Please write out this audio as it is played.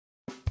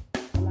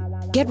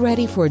Get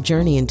ready for a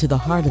journey into the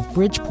heart of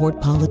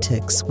Bridgeport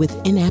politics with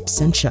In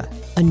Absentia,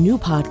 a new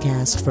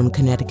podcast from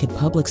Connecticut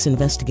Public's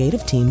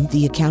investigative team,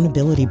 The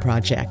Accountability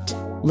Project.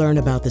 Learn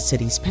about the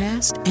city's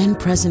past and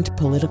present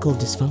political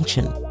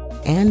dysfunction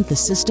and the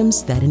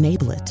systems that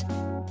enable it.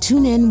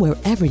 Tune in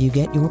wherever you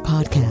get your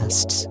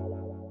podcasts.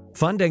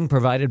 Funding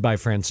provided by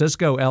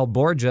Francisco L.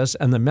 Borges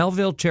and the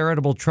Melville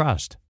Charitable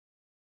Trust.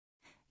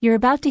 You're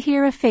about to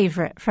hear a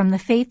favorite from the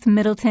Faith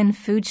Middleton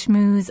Food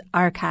Schmooze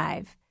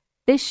archive.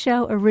 This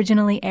show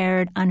originally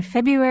aired on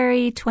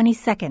February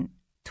 22nd,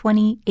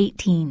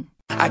 2018.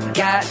 I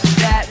got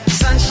that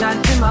sunshine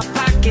in my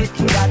pocket,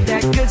 got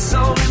that good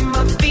soul in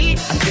my feet.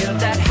 I feel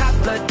that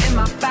hot blood in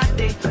my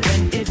body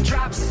when it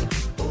drops.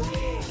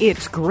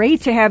 It's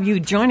great to have you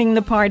joining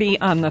the party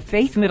on the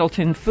Faith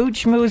Middleton Food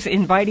Schmooze,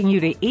 inviting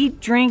you to eat,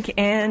 drink,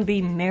 and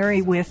be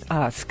merry with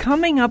us.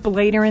 Coming up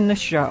later in the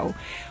show,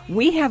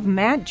 we have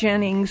Matt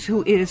Jennings,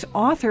 who is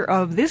author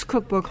of this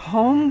cookbook,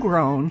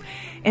 Homegrown,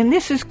 and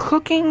this is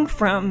cooking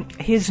from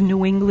his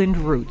New England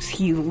roots.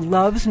 He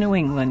loves New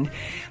England,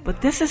 but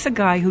this is a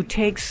guy who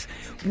takes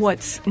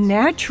what's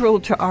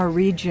natural to our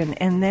region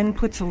and then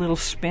puts a little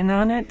spin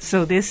on it.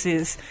 So this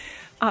is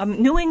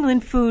New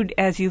England food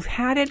as you've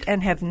had it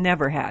and have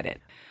never had it.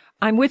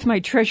 I'm with my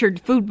treasured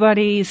food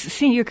buddies,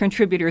 senior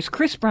contributors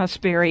Chris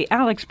Prosperi,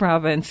 Alex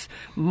Province,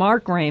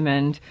 Mark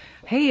Raymond.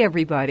 Hey,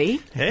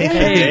 everybody.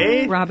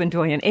 Hey. Robin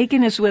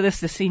Doyen-Aiken is with us,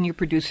 the senior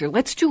producer.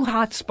 Let's do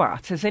hot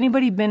spots. Has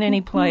anybody been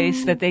any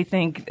place that they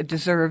think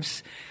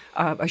deserves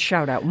a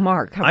shout-out?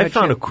 Mark, how about you? I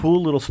found a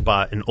cool little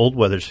spot in Old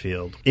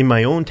Wethersfield in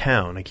my own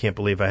town. I can't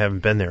believe I haven't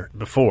been there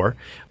before.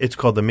 It's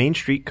called the Main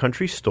Street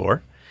Country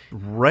Store,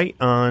 right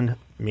on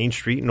Main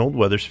Street in Old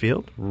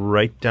Wethersfield,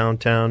 right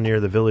downtown near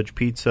the Village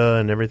Pizza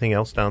and everything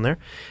else down there.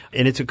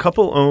 And it's a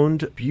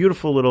couple-owned,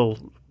 beautiful little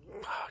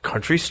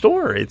country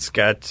store. It's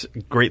got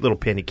great little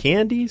penny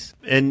candies,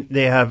 and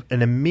they have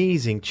an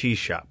amazing cheese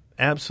shop.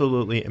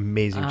 Absolutely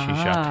amazing cheese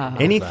shop.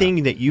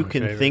 Anything that you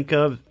can think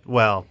of,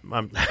 well,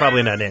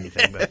 probably not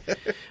anything, but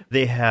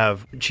they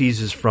have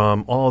cheeses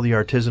from all the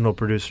artisanal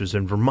producers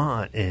in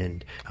Vermont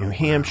and New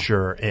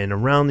Hampshire and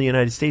around the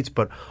United States,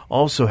 but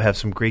also have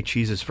some great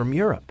cheeses from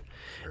Europe.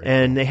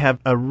 And they have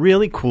a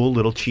really cool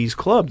little cheese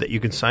club that you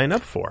can sign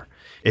up for.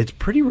 It's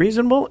pretty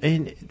reasonable,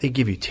 and they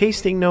give you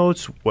tasting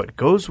notes, what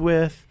goes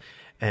with,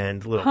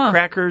 and little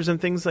crackers and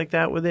things like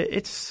that with it.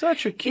 It's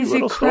such a cute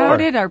little store. Is it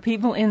crowded? Are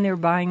people in there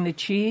buying the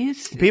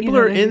cheese? People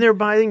are in there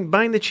buying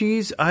the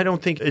cheese. I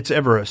don't think it's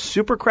ever a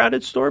super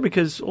crowded store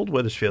because Old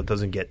Wethersfield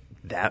doesn't get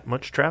that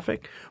much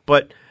traffic.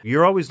 But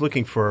you're always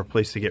looking for a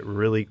place to get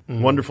really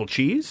wonderful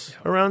cheese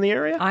around the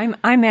area. I'm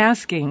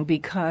asking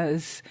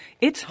because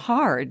it's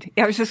hard.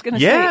 I was just going to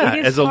say, it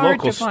is as a hard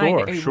local to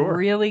find store, a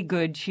really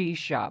good cheese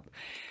shop.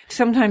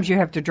 Sometimes you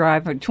have to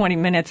drive 20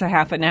 minutes, a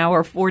half an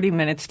hour, 40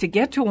 minutes to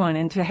get to one,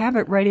 and to have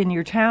it right in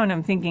your town,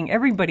 I'm thinking,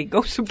 everybody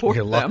go support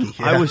You're them. lucky.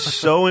 Yeah. I was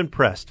so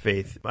impressed,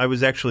 Faith. I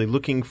was actually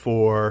looking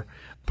for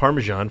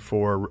Parmesan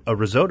for a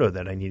risotto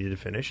that I needed to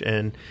finish,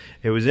 and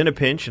it was in a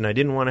pinch, and I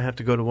didn't want to have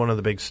to go to one of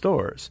the big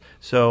stores.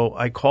 So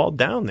I called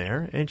down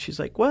there, and she's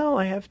like, well,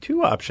 I have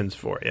two options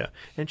for you.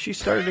 And she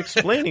started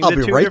explaining the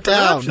two different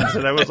options,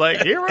 and I was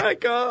like, here I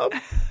come.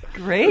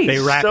 Great. They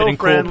wrap So it in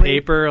friendly. cool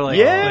paper, like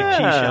cheese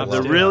shops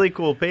the do. really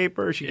cool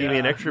paper. She gave me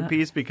an extra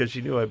piece because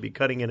she knew I'd be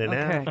cutting it in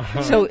half.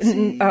 Okay.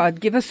 So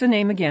give us the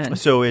name again.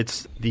 So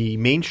it's the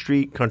Main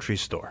Street Country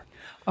Store.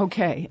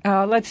 Okay.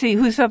 Let's see.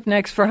 Who's up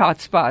next for Hot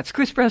Spots?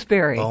 Chris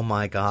Prosperi. Oh,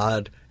 my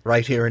God.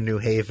 Right here in New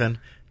Haven,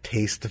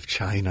 Taste of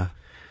China.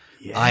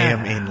 Yeah. I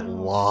am in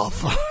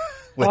love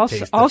with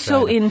Taste of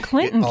also China. in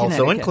Clinton, Also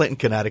Connecticut. in Clinton,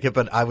 Connecticut,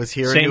 but I was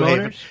here Same in New Haven.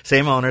 owners?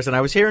 Same owners. And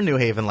I was here in New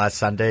Haven last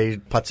Sunday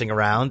putzing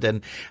around,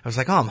 and I was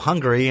like, oh, I'm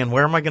hungry, and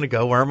where am I going to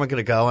go? Where am I going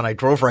to go? And I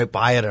drove right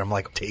by it, and I'm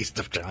like, Taste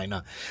of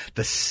China.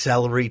 The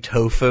celery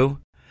tofu.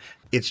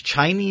 It's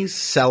Chinese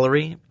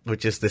celery,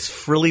 which is this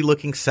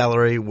frilly-looking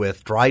celery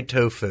with dried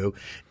tofu,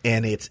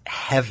 and it's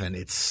heaven.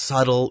 It's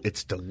subtle.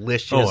 It's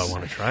delicious. Oh, I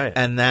want to try it.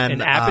 And then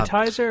An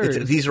appetizer?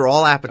 these are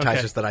all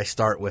appetizers that I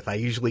start with. I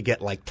usually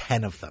get like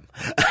 10 of them.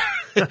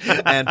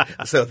 And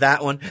so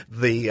that one,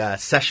 the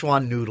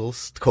Szechuan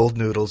noodles, cold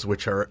noodles,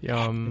 which are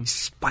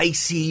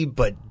spicy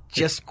but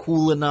just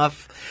cool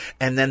enough.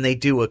 And then they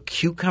do a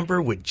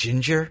cucumber with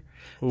ginger.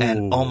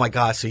 And oh my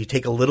gosh, so you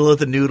take a little of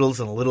the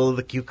noodles and a little of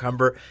the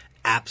cucumber.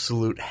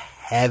 Absolute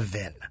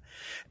heaven.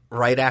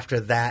 Right after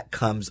that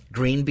comes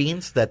green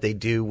beans that they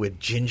do with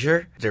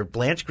ginger. They're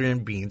blanched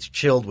green beans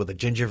chilled with a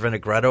ginger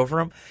vinaigrette over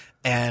them.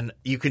 And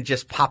you can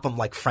just pop them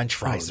like French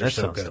fries. They're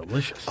so good.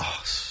 Delicious.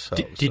 Oh, so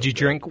Did you good.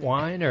 drink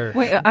wine or?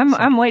 Wait,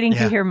 I'm waiting to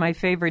Yeah. hear my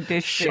favorite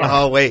dish. there.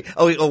 Oh, wait.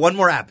 Oh, one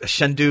more app.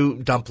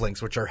 Shendu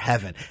dumplings, which are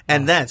heaven.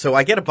 And then, so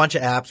I get a bunch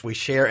of apps we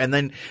share, and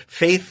then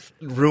Faith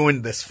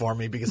ruined this for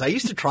me because I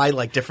used to try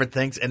like different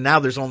things, and now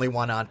there's only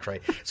one entree.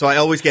 So I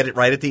always get it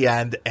right at the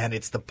end, and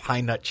it's the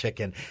pine nut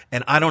chicken.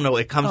 And I don't know,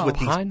 it comes with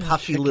these pine nut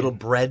puffy chicken. little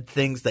bread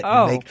things that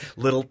Oh. you make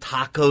little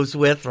tacos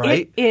with,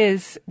 right? It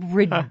is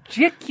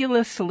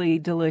ridiculously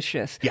delicious.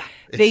 Yeah,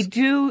 They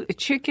do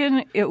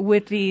chicken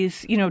with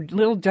these,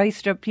 little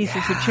diced up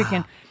pieces of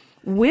chicken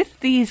with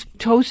these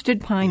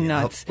toasted pine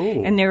nuts,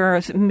 and there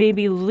are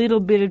maybe a little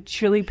bit of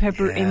chili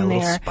pepper in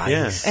there.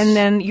 Spice. And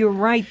then you're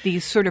right,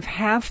 these sort of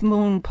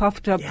half-moon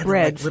puffed up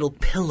breads. Like little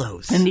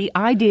pillows. And the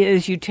idea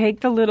is you take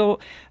the little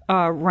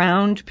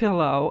round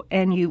pillow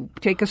and you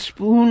take a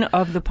spoon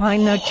of the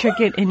pine nut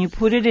chicken and you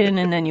put it in,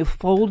 and then you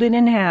fold it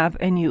in half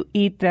and you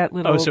eat that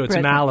little so it's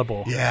bread.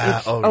 malleable.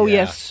 Yeah.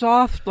 Yes,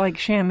 soft like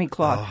chamois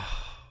cloth.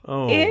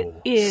 It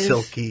is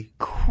silky,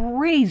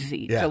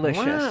 crazy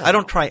delicious. Wow. I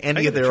don't try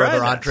any of their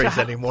other entrees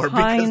anymore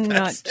because Pine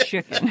that's nut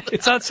chicken.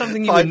 It's not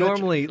something you would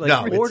normally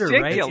order,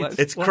 ridiculous. right?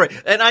 It's crazy.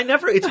 And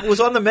it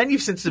was on the menu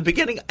since the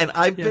beginning, and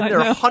I've been there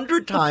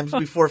 100 times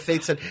before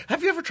Faith said,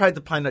 "Have you ever tried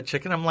the pine nut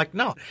chicken?" I'm like,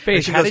 "No."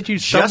 Faith, how did you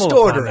stumble just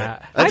order upon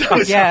it? that? I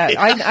forget.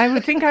 I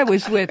would think I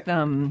was with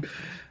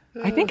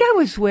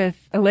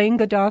Elaine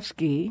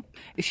Godofsky.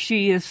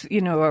 She is,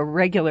 a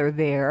regular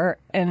there,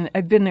 and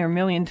I've been there a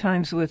million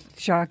times with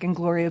Jacques and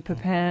Gloria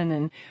Pepin,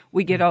 and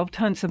we get all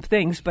tons of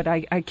things, but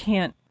I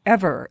can't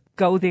ever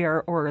go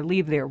there or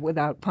leave there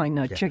without pine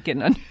nut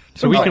chicken.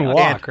 So we can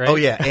walk, right? Oh,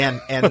 yeah,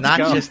 and not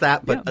just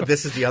that, but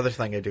this is the other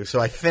thing I do.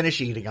 So I finish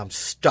eating, I'm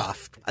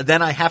stuffed.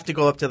 Then I have to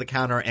go up to the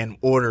counter and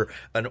order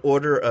an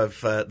order of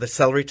the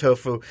celery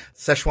tofu,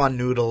 Szechuan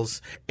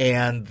noodles,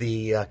 and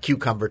the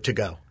cucumber to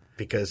go.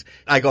 Because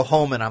I go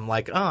home and I'm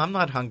like, oh, I'm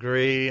not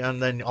hungry. And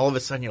then all of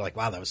a sudden you're like,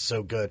 wow, that was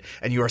so good.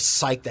 And you're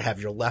psyched to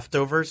have your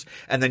leftovers.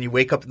 And then you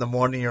wake up in the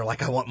morning and you're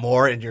like, I want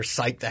more. And you're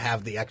psyched to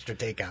have the extra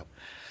takeout.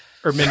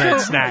 Or midnight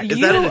snack. Is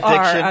that an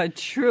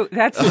addiction?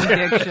 That's an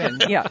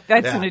addiction. Yeah,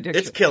 that's an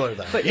addiction. It's killer,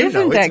 though. But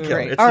isn't that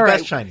great? It's all the right.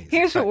 best Chinese.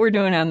 Here's what we're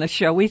doing on the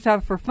show. We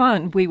thought for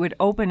fun we would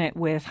open it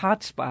with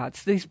hot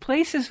spots. These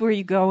places where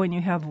you go and you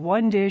have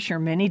one dish or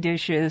many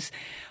dishes.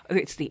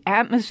 It's the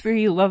atmosphere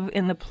you love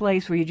in the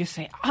place where you just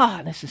say,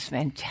 this is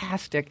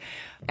fantastic.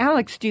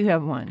 Alex, do you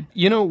have one?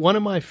 One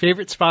of my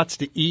favorite spots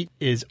to eat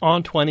is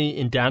on 20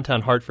 in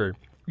downtown Hartford.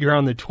 You're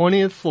on the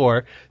 20th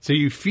floor, so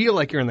you feel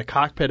like you're in the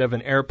cockpit of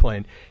an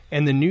airplane.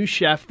 And the new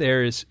chef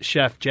there is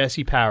Chef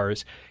Jesse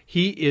Powers.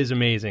 He is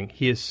amazing.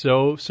 He is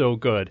so, so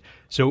good.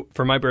 So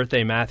for my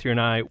birthday, Matthew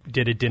and I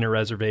did a dinner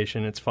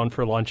reservation. It's fun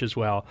for lunch as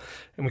well.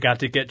 And we got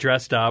to get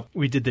dressed up.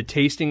 We did the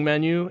tasting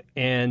menu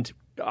and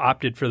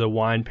opted for the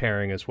wine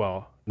pairing as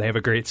well. They have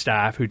a great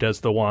staff who does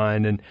the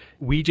wine, and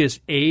we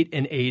just ate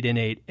and ate and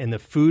ate, and the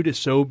food is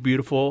so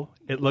beautiful.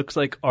 It looks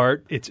like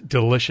art. It's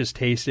delicious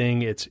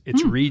tasting. It's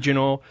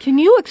regional. Can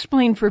you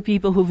explain for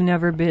people who've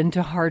never been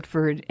to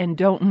Hartford and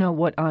don't know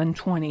what On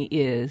 20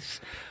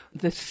 is,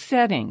 the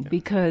setting,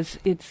 because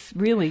it's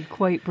really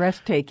quite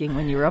breathtaking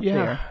when you're up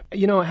there.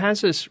 It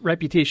has this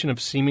reputation of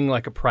seeming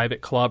like a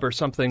private club or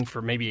something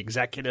for maybe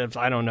executives.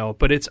 I don't know.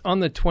 But it's on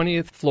the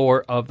 20th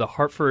floor of the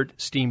Hartford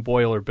Steam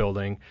Boiler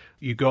Building.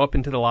 You go up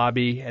into the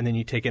lobby, and then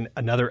you take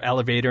another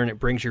elevator, and it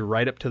brings you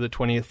right up to the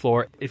 20th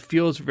floor. It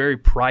feels very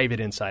private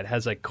inside. It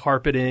has like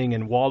carpeting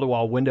and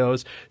wall-to-wall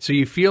windows. So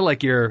you feel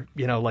like you're,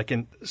 like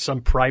in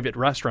some private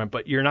restaurant,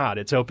 but you're not.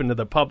 It's open to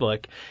the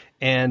public.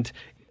 And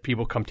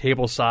people come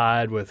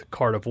tableside with a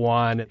cart of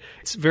wine.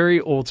 It's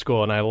very old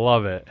school, and I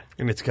love it.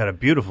 And it's got a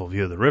beautiful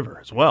view of the river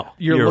as well.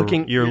 You're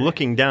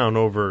looking down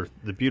over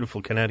the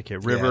beautiful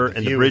Connecticut River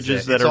and the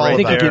bridges that are right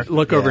there. I think you could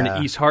look over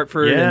into East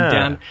Hartford and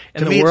down.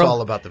 And to me, it's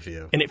all about the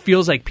view. And it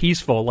feels like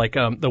peaceful, like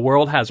the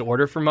world has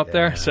order from up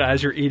there. So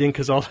as you're eating,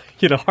 because all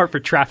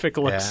Hartford traffic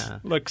looks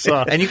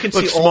and you can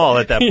see small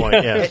at that point.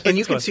 Yeah, and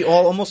you can see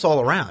almost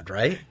all around,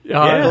 right? It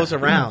goes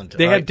around.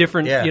 They have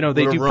different,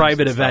 they do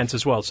private events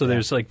as well. So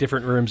there's like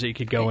different rooms that you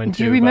could go into.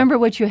 Do you remember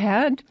what you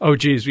had? Oh,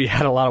 geez, we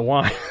had a lot of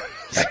wine.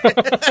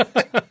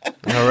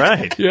 All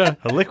right. Yeah.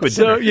 A liquid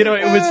dinner.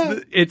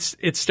 So,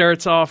 it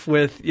starts off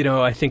with,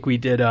 I think we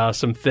did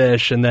some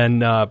fish, and then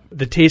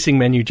the tasting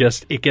menu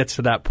it gets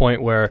to that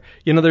point where,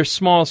 they're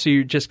small, so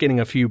you're just getting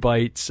a few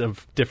bites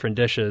of different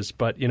dishes.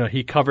 But,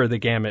 he covered the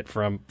gamut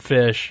from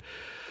fish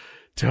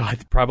to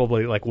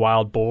probably like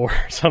wild boar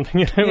or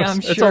something.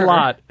 It's a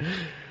lot.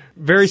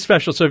 Very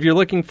special. So if you're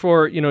looking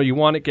for, you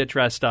want to get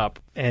dressed up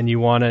and you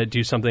want to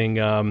do something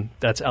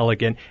that's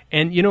elegant.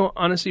 And,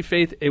 honestly,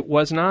 Faith, it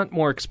was not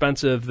more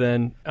expensive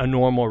than a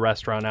normal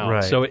restaurant out.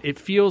 Right. So it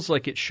feels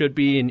like it should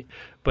be,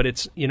 but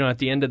it's, at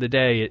the end of the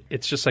day,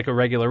 it's just like a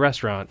regular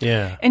restaurant.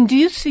 Yeah. And do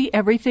you see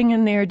everything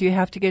in there? Do you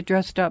have to get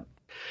dressed up?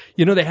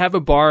 They have a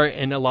bar,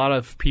 and a lot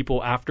of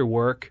people after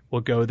work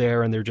will go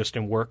there, and they're just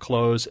in work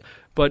clothes.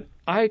 But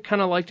I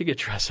kind of like to get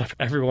dressed up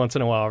every once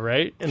in a while,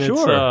 right? And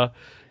sure.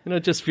 it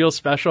just feels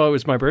special. It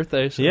was my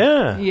birthday. So.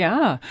 Yeah.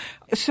 Yeah.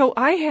 So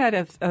I had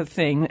a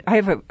thing. I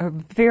have a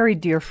very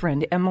dear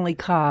friend, Emily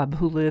Cobb,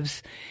 who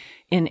lives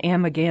in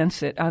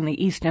Amagansett on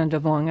the east end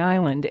of Long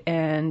Island,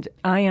 and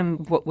I am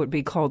what would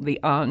be called the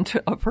aunt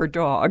of her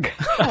dog,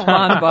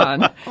 Bon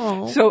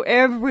Bon. So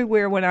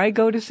everywhere when I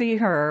go to see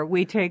her,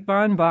 we take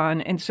Bon Bon,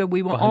 and so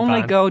we will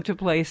only go to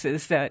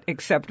places that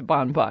accept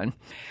Bon Bon.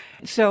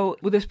 So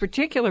with this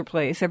particular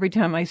place, every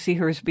time I see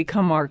her, it's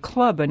become our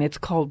club, and it's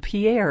called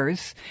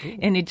Pierre's,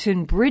 and it's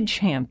in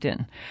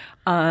Bridgehampton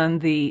on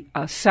the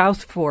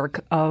South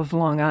Fork of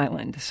Long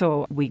Island.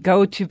 So we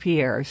go to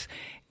Pierre's,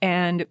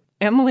 and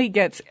Emily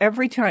gets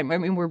every time. I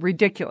mean, we're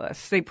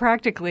ridiculous. They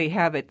practically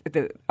have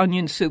the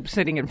onion soup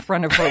sitting in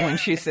front of her when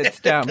she sits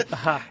down.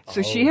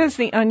 So she has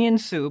the onion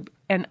soup,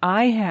 and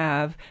I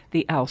have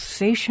the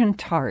Alsatian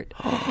tart.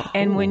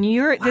 And when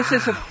this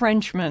is a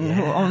Frenchman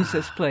who owns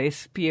this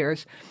place,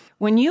 Pierre's.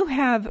 When you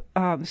have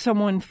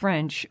someone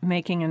French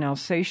making an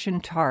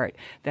Alsatian tart,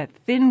 that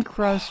thin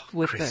crust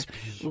with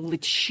the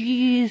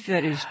cheese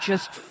that is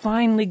just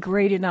finely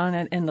grated on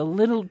it and the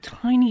little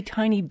tiny,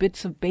 tiny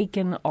bits of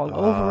bacon all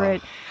over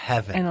it.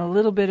 Heaven. And a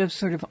little bit of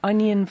sort of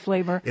onion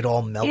flavor. It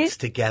all melts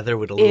together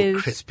with a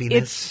little crispiness.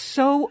 It's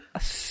so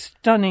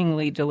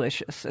stunningly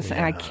delicious. And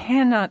I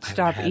cannot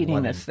stop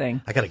eating this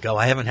thing. I got to go.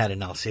 I haven't had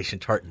an Alsatian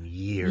tart in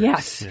years.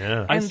 Yes.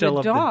 Yeah. And I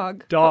still the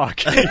love dog.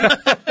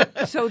 The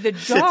dog. So the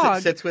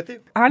dog sits with you?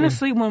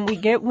 Honestly, when we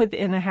get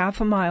within a half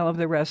a mile of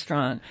the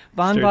restaurant,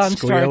 Bon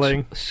Starts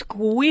starts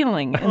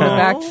squealing in the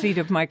back seat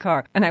of my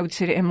car. And I would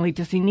say to Emily,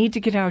 does he need to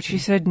get out? She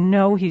said,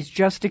 no, he's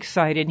just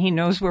excited. He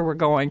knows where we're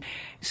going.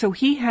 So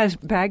he has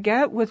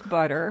baguette with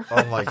butter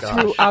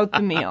throughout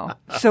the meal.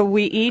 So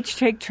we each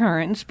take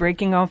turns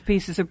breaking off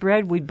pieces of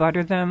bread. We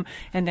butter them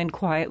and then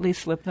quietly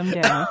slip them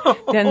down.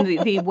 Then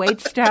the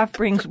wait staff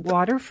brings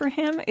water for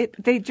him.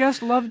 They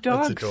just love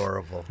dogs. That's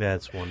adorable.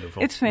 That's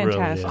wonderful. It's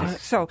fantastic. Really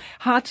is. So,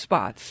 hot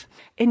spots.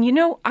 And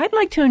I'd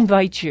like to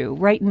invite you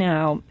right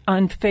now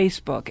on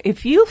Facebook.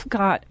 If you've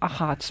got a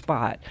hot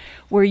spot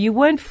where you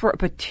went for a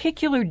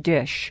particular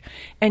dish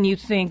and you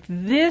think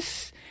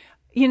this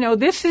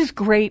is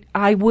great,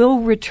 I will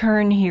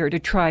return here to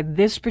try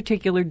this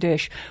particular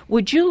dish,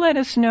 would you let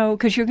us know?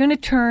 Because you're going to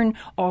turn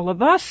all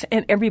of us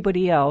and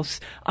everybody else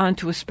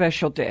onto a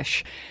special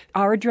dish.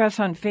 Our address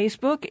on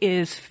Facebook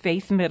is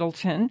Faith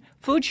Middleton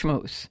Food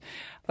Schmooze.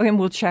 And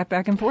we'll chat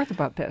back and forth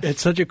about this.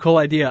 It's such a cool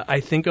idea.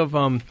 I think of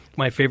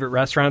my favorite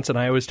restaurants, and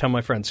I always tell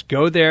my friends,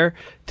 go there,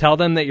 tell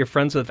them that you're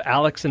friends with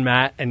Alex and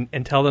Matt,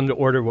 and tell them to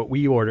order what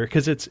we order.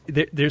 Because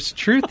there's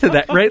truth to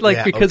that, right?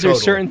 Because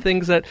there's certain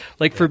things that,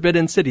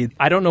 Forbidden City,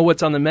 I don't know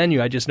what's on the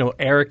menu. I just know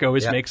Eric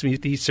always makes me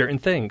these certain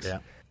things. Yeah.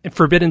 In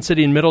Forbidden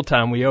City in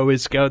Middletown, we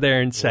always go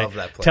there and say,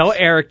 tell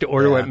Eric to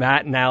order what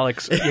Matt and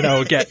Alex,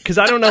 get. Because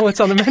I don't know what's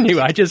on the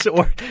menu. I just,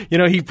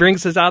 he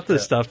brings us out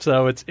this stuff.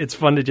 So it's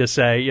fun to just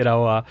say,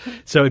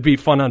 so it'd be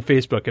fun on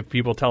Facebook if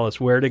people tell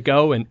us where to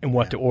go and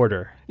what to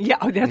order. Yeah,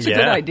 that's a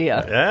good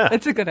idea. Yeah.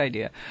 That's a good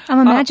idea. I'm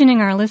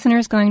imagining our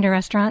listeners going to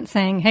restaurants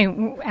saying, hey,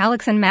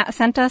 Alex and Matt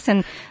sent us,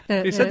 and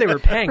they said they were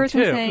paying,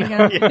 person too. saying,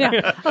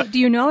 oh, do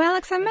you know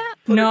Alex and Matt?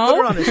 No. Put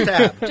her on his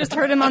tab. Just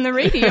heard him on the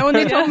radio, and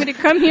they told me to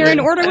come here and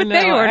order what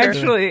they ordered.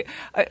 Actually,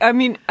 I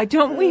mean,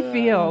 don't we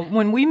feel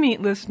when we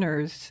meet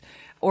listeners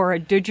or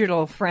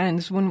digital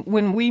friends,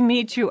 when we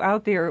meet you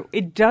out there,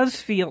 it does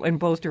feel in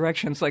both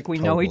directions like we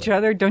know each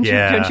other. Don't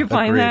you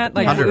find that?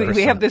 Like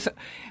we have this,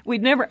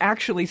 we've never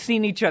actually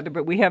seen each other,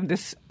 but we have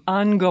this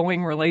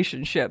ongoing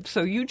relationship.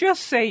 So you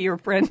just say you're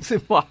friends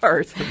of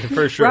ours.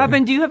 For sure.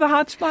 Robin, do you have a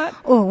hot spot?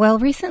 Oh, well,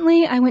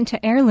 recently I went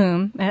to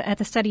Heirloom at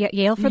the study at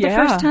Yale for the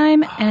first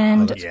time.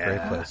 And that's a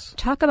great place.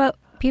 Talk about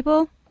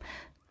people.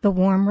 The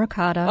warm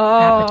ricotta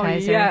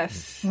appetizer. Oh,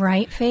 yes.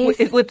 Right,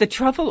 Faith? With the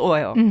truffle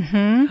oil.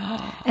 Mm-hmm.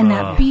 And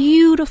that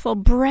beautiful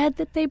bread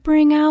that they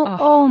bring out.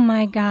 Oh,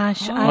 my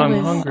gosh. I'm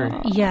hungry.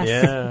 Yes.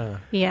 Yeah.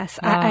 Yes.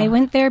 I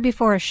went there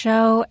before a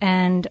show,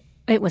 and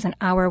it was an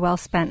hour well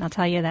spent, I'll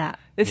tell you that.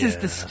 This is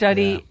the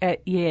study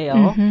at Yale.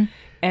 Mm-hmm.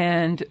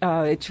 And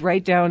it's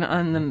right down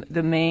on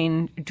the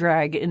main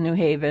drag in New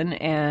Haven,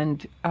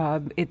 and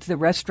it's the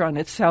restaurant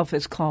itself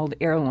is called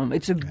Heirloom.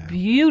 It's a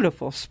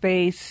beautiful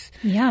space.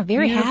 Yeah,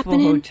 very beautiful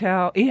happening.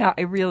 Hotel. Yeah,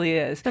 it really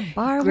is. The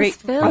bar great, was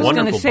filled. I was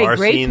going to say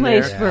great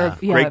place for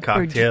great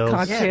cocktails.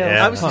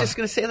 I was just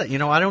going to say that.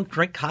 I don't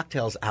drink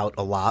cocktails out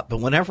a lot,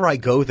 but whenever I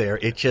go there,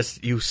 it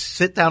just you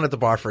sit down at the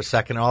bar for a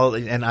second,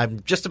 and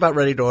I'm just about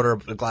ready to order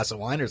a glass of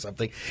wine or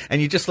something,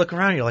 and you just look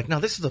around, and you're like, no,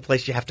 this is the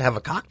place you have to have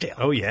a cocktail.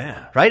 Oh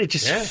yeah, right. It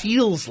just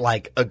feels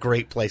like a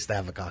great place to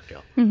have a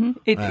cocktail.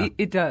 Mm-hmm.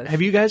 It does.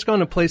 Have you guys gone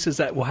to places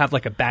that will have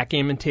like a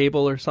backgammon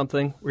table or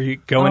something where you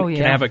go and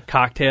can have a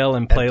cocktail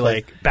and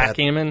play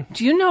backgammon?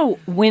 Do you know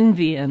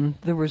Winvian,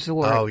 the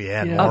resort? Oh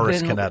yeah,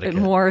 Morris, Connecticut.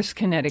 Morris,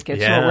 Connecticut,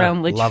 so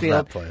around Litchfield.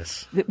 Love that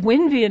place.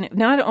 Winvian,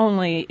 not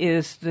only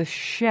is the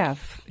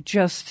chef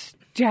just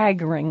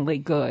staggeringly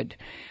good,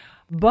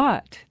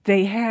 but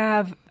they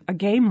have a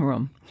game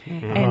room.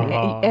 Mm-hmm.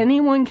 And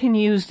anyone can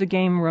use the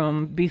game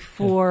room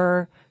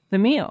before the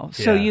meal.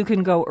 So you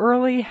can go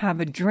early, have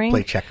a drink.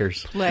 Play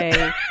checkers. You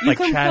can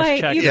play.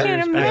 Checkers. You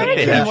can't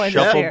imagine what's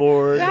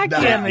shuffleboard. there.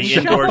 Backgammon, the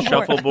indoor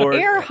shuffleboard.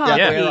 Air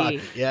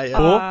hockey.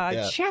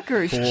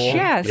 Checkers,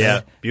 chess.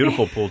 Yeah,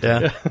 beautiful pool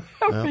table.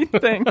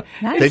 Everything.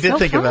 They did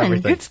think of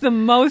everything. It's the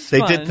most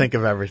fun. They did think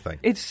of everything.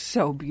 It's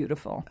so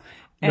beautiful.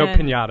 No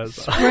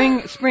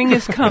piñatas. Spring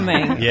is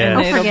coming.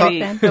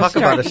 Yeah. Talk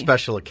about a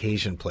special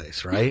occasion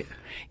place, right?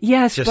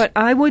 Yes, but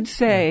I would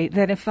say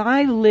that if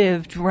I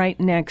lived right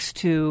next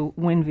to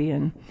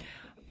Winvian,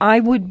 I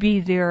would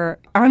be there.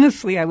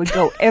 Honestly, I would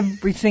go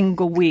every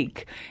single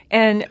week.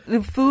 And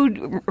the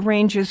food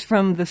ranges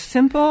from the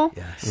simple.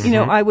 Yes. You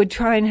know, I would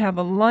try and have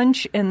a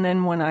lunch, and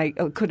then when I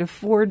could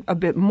afford a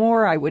bit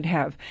more, I would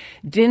have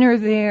dinner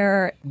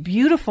there.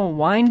 Beautiful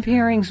wine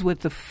pairings with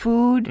the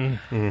food.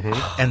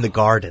 And the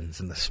gardens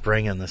in the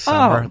spring and the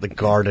summer. The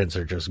gardens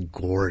are just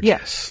gorgeous.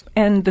 Yes.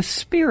 And the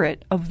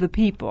spirit of the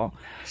people.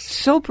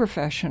 So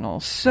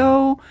professional,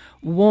 so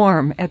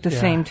warm at the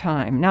same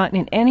time, not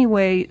in any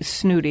way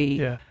snooty.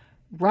 Yeah.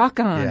 Rock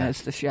on,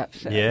 as the chef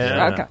says. Yeah.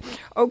 Rock on.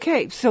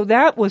 Okay, so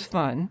that was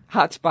fun.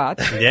 Hot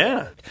spots.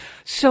 Yeah.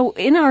 So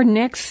in our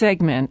next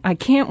segment, I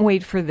can't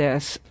wait for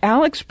this.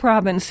 Alex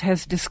Province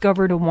has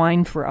discovered a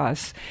wine for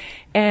us.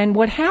 And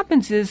what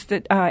happens is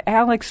that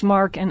Alex,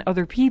 Mark, and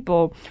other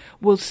people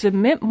will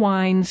submit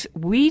wines.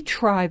 We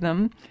try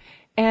them.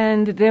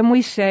 And then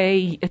we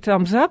say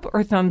thumbs up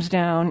or thumbs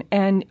down.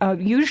 And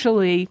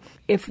usually,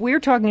 if we're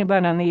talking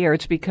about it on the air,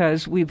 it's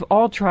because we've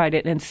all tried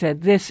it and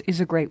said, this is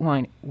a great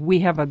wine.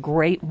 We have a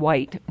great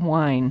white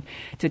wine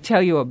to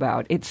tell you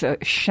about. It's a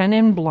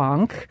Chenin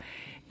Blanc,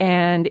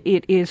 and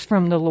it is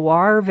from the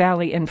Loire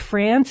Valley in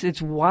France.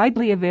 It's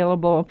widely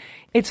available.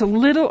 It's a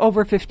little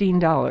over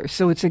 $15,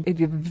 so it's a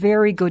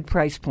very good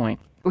price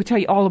point. We'll tell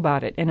you all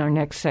about it in our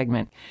next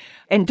segment.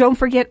 And don't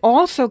forget,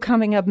 also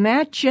coming up,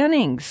 Matt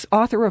Jennings,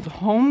 author of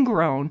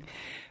Homegrown,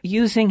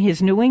 using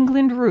his New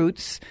England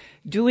roots,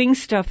 doing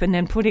stuff and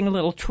then putting a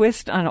little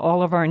twist on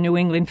all of our New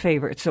England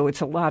favorites. So it's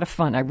a lot of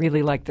fun. I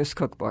really like this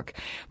cookbook.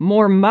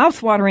 More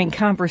mouth-watering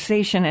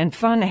conversation and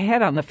fun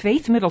ahead on the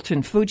Faith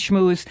Middleton Food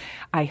Schmooze.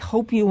 I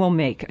hope you will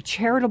make a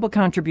charitable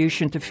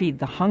contribution to feed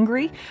the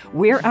hungry.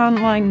 We're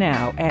online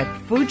now at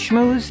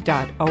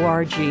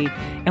foodschmooze.org,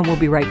 and we'll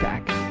be right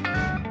back.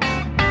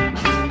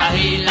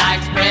 He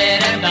likes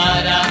bread and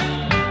butter.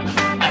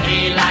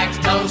 He likes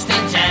toast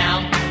and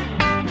jam.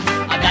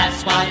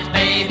 That's what his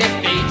baby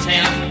feeds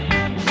him.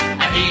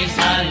 He's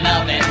a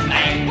loving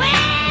man. Well,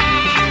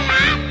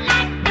 I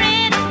like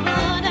bread and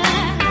butter.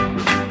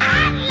 I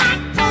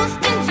like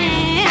toast and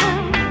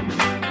jam.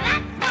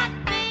 That's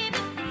what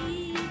baby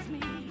feeds me.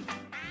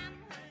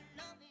 I'm a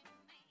loving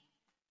man.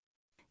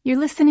 You're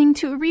listening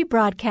to a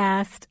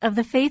rebroadcast of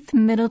the Faith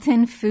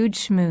Middleton Food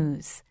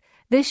Schmooze.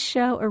 This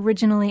show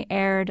originally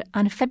aired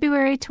on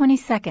February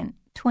 22nd,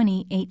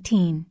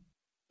 2018.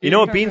 You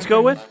know what beans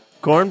go with?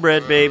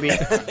 Cornbread, baby.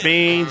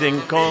 Beans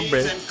and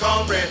cornbread. Beans and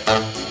cornbread.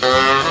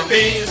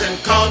 Beans and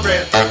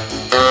cornbread.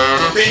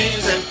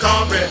 Beans and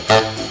cornbread.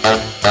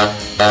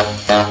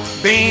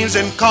 Beans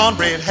and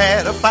cornbread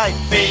had a fight.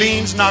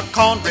 Beans knocked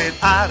cornbread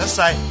out of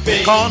sight.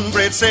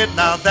 Cornbread said,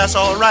 now that's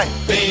all right.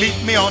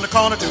 Meet me on the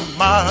corner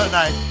tomorrow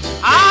night.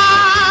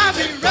 I'll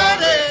be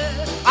ready.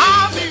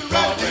 I'll be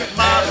ready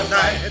tomorrow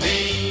night.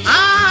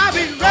 I'll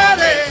be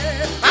ready.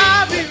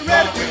 I'll be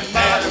ready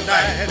tomorrow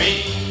night.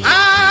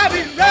 I'll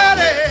be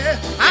ready.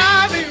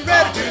 I'll be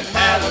ready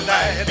tomorrow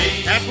night.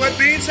 That's what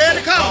Beans said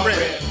to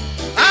cornbread.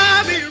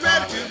 I'll be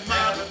ready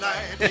tomorrow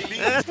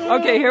night.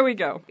 Okay, here we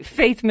go.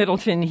 Faith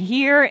Middleton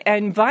here,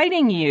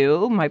 inviting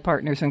you, my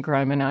partners in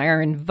crime and I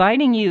are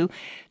inviting you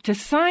to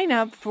sign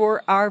up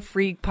for our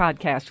free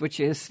podcast,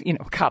 which is, a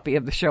copy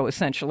of the show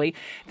essentially,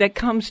 that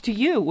comes to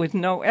you with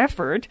no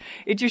effort.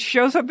 It just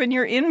shows up in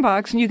your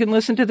inbox and you can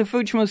listen to the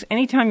Food Schmooze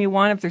anytime you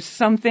want. If there's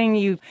something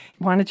you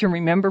wanted to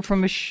remember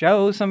from a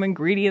show, some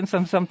ingredients,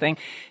 something,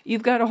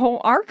 you've got a whole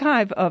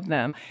archive of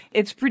them.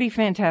 It's pretty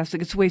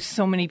fantastic. It's the way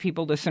so many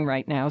people listen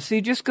right now. So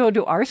you just go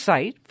to our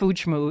site,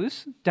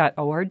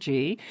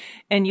 foodschmooze.org,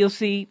 and you'll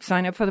see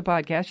sign up for the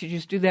podcast. You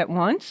just do that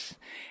once.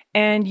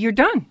 And you're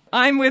done.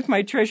 I'm with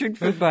my treasured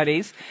food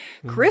buddies,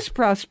 Chris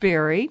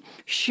Prosperi,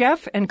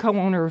 chef and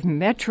co-owner of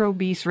Metro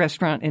Beast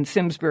Restaurant in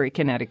Simsbury,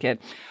 Connecticut.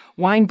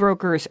 Wine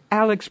brokers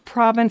Alex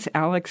Province,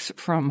 Alex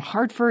from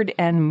Hartford,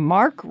 and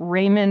Mark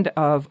Raymond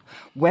of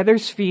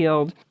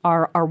Wethersfield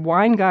are our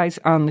wine guys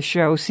on the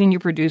show. Senior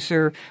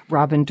producer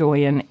Robin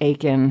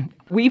Doyen-Aiken.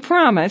 We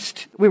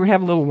promised we would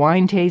have a little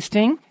wine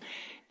tasting.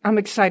 I'm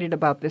excited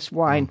about this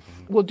wine.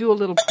 We'll do a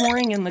little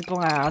pouring in the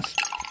glass.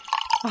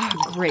 Oh,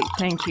 great.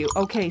 Thank you.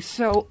 Okay,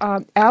 so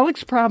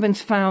Alex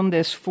Province found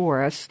this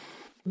for us.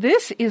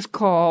 This is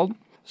called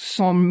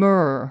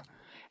Saumur.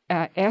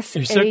 You're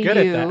so good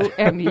at that.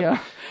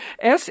 Saumur.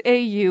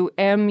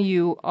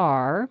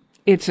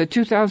 It's a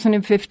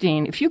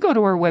 2015. If you go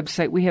to our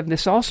website, we have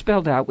this all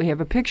spelled out. We have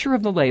a picture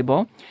of the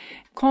label.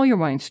 Call your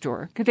wine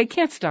store, because they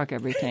can't stock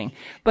everything.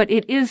 But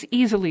it is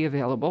easily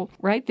available,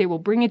 right? They will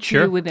bring it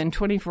to you within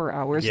 24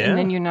 hours, and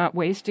then you're not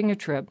wasting a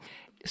trip.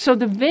 So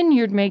the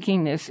vineyard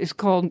making this is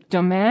called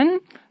Domaine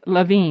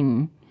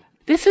Lavigne.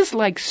 This is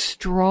like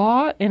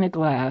straw in a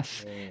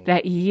glass,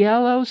 that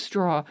yellow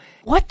straw.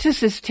 What does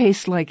this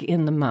taste like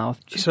in the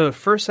mouth? So the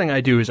first thing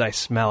I do is I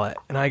smell it,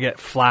 and I get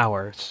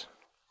flowers.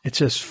 It's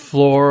just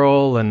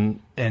floral and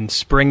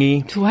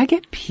springy. Do I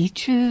get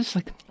peaches?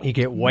 Like You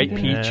get white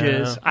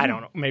peaches. I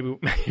don't know. Maybe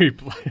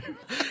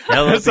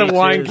Yellow it's a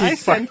wine. peaches. I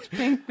sense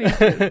pink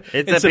peaches.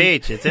 It's a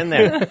peach. It's in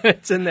there.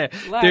 It's in there.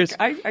 Black.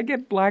 I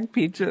get black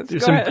peaches.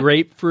 There's Go some ahead.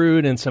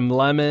 grapefruit and some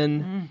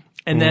lemon.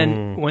 And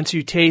then once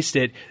you taste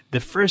it, the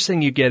first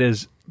thing you get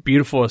is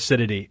beautiful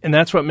acidity. And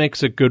that's what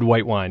makes a good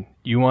white wine.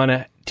 You want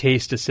to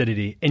taste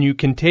acidity. And you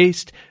can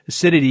taste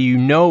acidity. You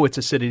know it's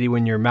acidity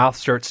when your mouth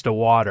starts to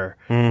water.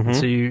 And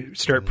so you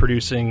start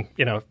producing,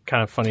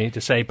 kind of funny to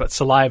say, but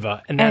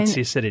saliva. And that's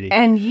the acidity.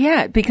 And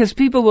yet, because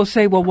people will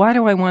say, well, why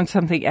do I want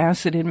something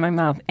acid in my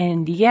mouth?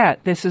 And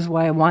yet, this is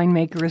why a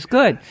winemaker is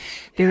good.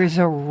 There is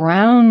a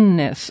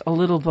roundness, a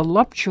little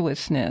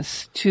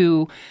voluptuousness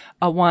to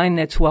a wine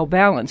that's well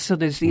balanced. So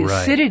there's the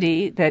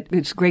acidity that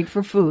it's great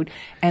for food,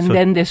 and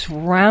then this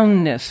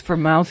roundness for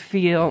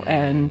mouthfeel.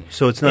 And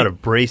So it's not a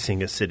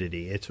bracing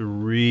acidity. It's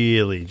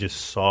really just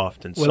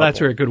soft and Well, supple.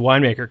 that's where a good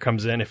winemaker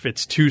comes in. If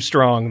it's too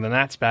strong, then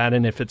that's bad.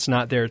 And if it's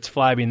not there, it's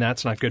flabby, and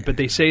that's not good. But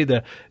they say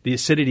the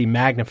acidity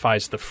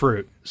magnifies the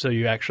fruit. So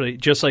you actually,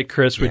 just like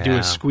Chris would do,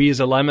 is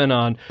squeeze a lemon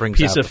on a Brings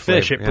piece out of the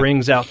fish. flavor, It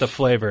brings out the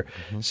flavor.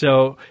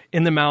 So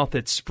in the mouth,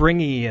 it's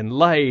springy and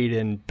light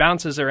and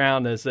bounces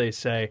around, as they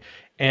say,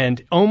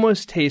 and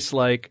almost tastes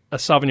like a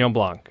Sauvignon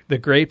Blanc. The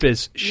grape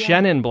is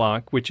Chenin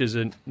Blanc, which is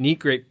a neat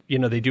grape.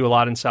 They do a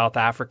lot in South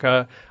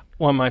Africa.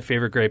 One of my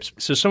favorite grapes.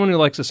 So someone who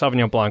likes a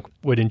Sauvignon Blanc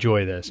would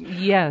enjoy this.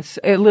 yes,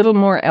 a little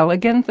more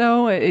elegant,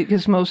 though,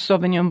 because most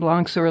Sauvignon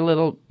Blancs are a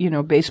little,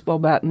 baseball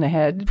bat in the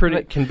head.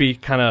 It can be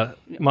kind of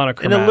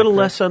monochromatic. and a little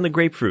less on the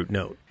grapefruit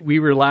note. We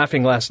were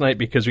laughing last night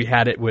because we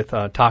had it with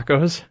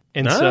tacos.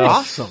 And so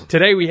Awesome.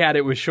 today we had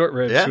it with short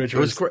ribs, Yeah, which it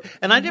was great.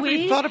 And I never We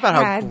even thought about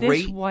how had this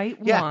great white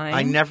Yeah, wine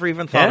I never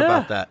even thought Yeah.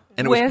 about that.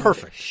 And it with was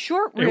perfect.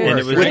 short It ribs. And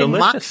it was With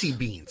delicious. moxie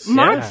beans.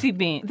 Moxie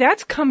bean.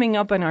 That's coming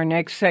up in our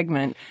next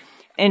segment.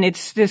 And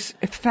it's this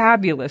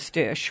fabulous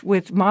dish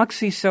with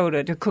moxie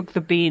soda to cook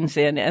the beans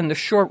in and the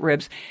short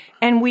ribs.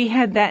 And we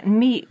had that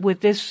meat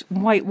with this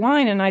white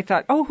wine, and I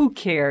thought, oh, who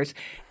cares?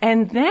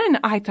 And then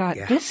I thought,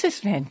 this is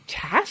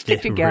fantastic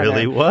It together.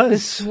 really was. The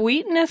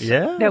sweetness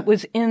that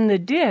was in the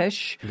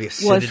dish The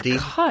was acidity.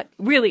 cut.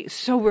 Really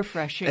so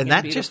refreshing. And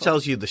that beautiful. just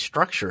tells you the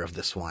structure of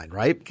this wine,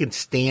 right? It can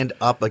stand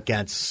up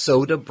against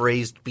soda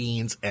braised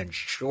beans and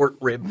short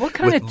rib What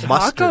kind with of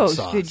mustard tacos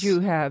sauce. did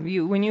you have?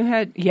 When you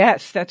had,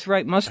 yes, that's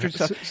right, mustard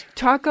sauce.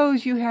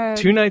 Tacos you had.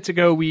 2 nights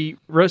ago,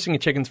 roasting a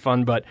chicken's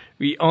fun, but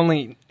we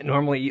only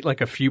normally eat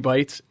like a few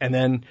bites, and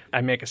then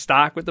I make a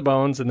stock with the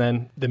bones, and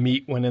then the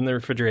meat went in the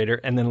refrigerator.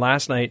 And then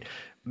last night,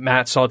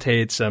 Matt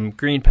sauteed some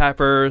green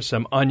pepper,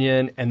 some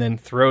onion, and then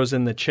throws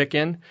in the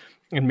chicken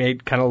and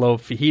made kind of little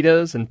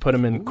fajitas and put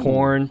them in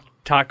corn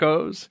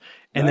tacos.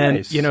 And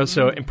Nice. then,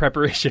 so in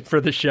preparation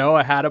for the show,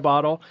 I had a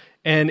bottle,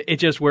 and it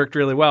just worked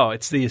really well.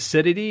 It's the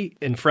acidity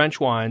in French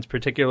wines,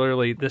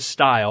 particularly this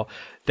style,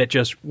 that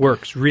just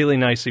works really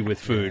nicely with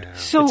food.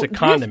 So it's a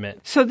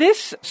condiment.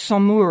 This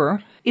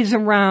Saumur is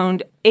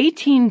around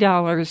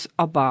 $18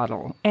 a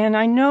bottle. And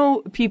I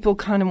know people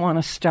kind of want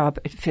to stop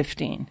at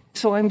 $15.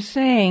 So I'm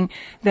saying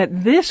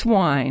that this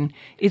wine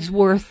is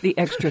worth the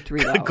extra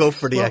 $3. Go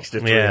for the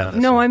extra $3. yeah. on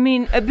this No, one. I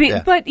mean,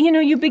 but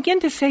you begin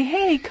to say,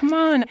 hey, come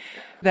on.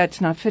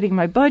 That's not fitting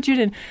my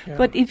budget.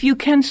 But if you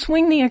can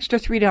swing the extra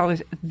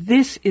 $3,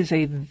 this is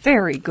a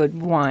very good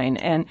wine.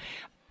 And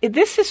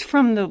this is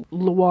from the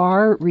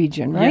Loire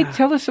region, right? Yeah.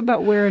 Tell us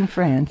about where in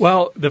France.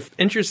 Well, the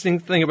interesting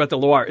thing about the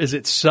Loire is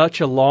it's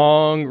such a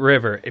long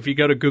river. If you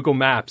go to Google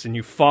Maps and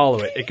you follow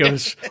it, it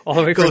goes all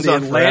the way from Goes the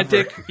on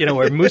Atlantic, forever.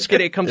 where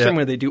Muscadet comes from,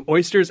 where they do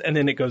oysters, and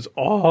then it goes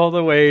all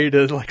the way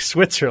to like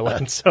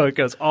Switzerland. So it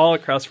goes all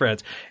across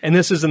France. And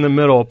this is in the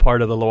middle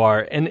part of the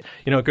Loire. And,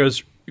 it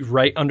goes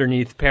right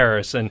underneath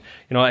Paris. And,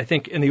 I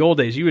think in the old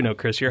days, you would know,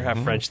 Chris, you're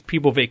half French,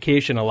 people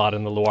vacation a lot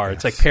in the Loire.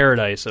 It's like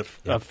paradise of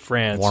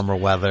France. Warmer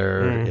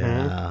weather,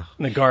 yeah.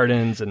 And the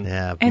gardens and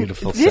Yeah, And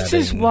beautiful this setting.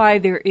 is why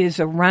there is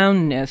a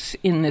roundness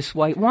in this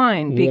white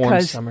wine,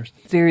 because summers.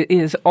 there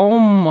is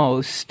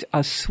almost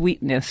a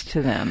sweetness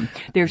to them.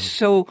 They're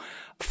so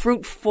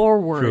fruit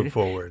forward. Fruit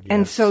forward,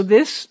 And yes. so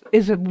this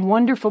is a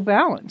wonderful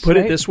balance. Put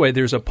right? it this way,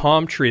 there's a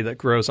palm tree that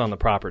grows on the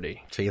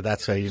property. See,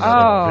 that's how you know.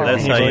 Oh. they're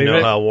That's very- how you believe know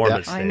it? how warm Yeah.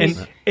 it I stays.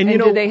 know. And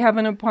do they have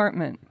an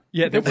apartment?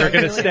 Yeah, that we're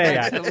going to stay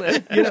at.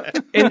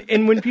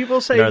 And when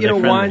people say, Are they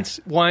friendly?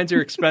 wines are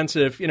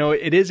expensive,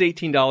 it is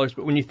 $18,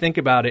 but when you think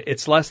about it,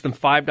 it's less than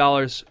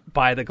 $5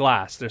 by the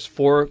glass. There's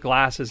 4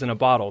 glasses in a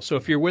bottle. So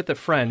if you're with a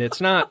friend, it's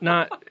not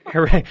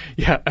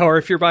yeah, or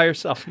if you're by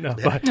yourself, no.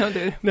 But,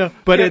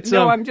 but Yeah, it's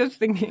I'm just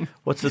thinking.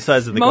 What's the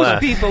size of the Most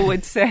glass? people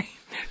would say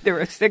there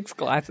are 6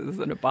 glasses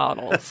in a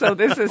bottle. So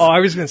this is. Oh, I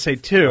was going to say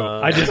 2.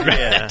 I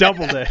just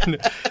doubled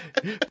it.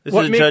 This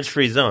What is a makes-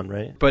 judge-free zone,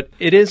 right? But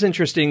it is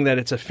interesting that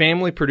it's a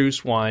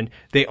family-produced wine.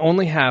 They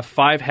only have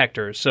 5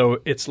 hectares, so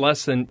it's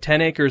less than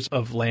 10 acres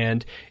of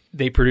land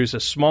they produce a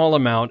small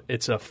amount.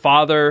 It's a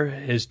father,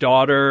 his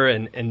daughter,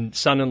 and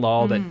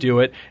son-in-law that do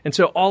it. And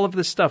so all of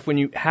this stuff, when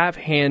you have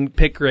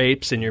hand-picked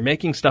grapes and you're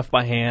making stuff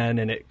by hand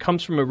and it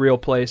comes from a real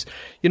place,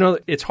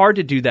 it's hard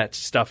to do that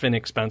stuff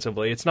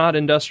inexpensively. It's not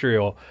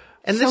industrial.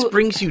 And this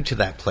brings you to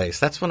that place.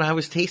 That's when I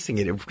was tasting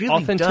it. It really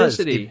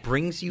Authenticity. does. It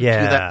brings you to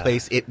that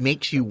place. It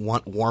makes you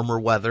want warmer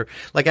weather.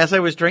 Like, as I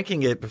was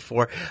drinking it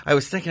before, I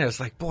was thinking, I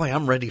was like, boy,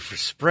 I'm ready for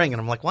spring. And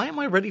I'm like, why am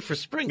I ready for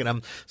spring? And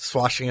I'm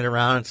swashing it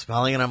around and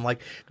smelling it. And I'm like,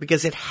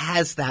 because it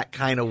has that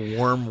kind of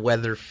warm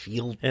weather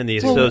feel. And the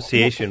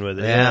association with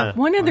it. Yeah.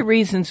 One of the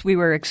reasons we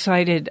were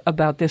excited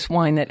about this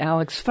wine that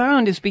Alex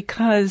found is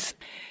because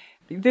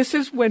this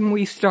is when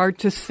we start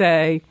to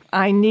say,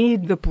 I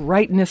need the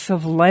brightness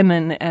of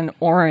lemon and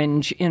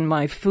orange in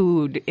my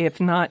food, if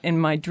not in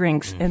my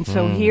drinks. And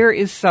so here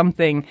is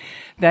something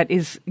that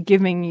is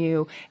giving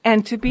you,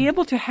 and to be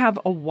able to have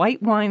a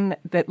white wine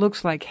that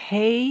looks like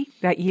hay,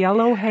 that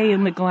yellow hay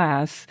in the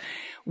glass,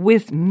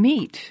 with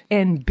meat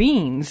and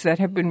beans that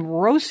have been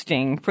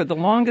roasting for the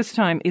longest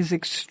time is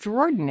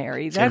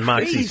extraordinary. That's and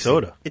Moxie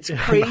soda. It's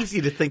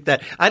crazy to think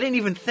that. I didn't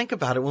even think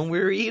about it when we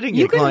were eating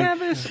you it. You can have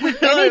this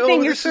with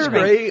anything you're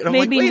serving.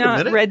 Maybe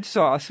not red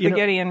sauce,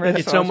 spaghetti and red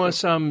sauce. It's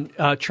almost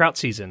trout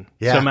season.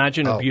 So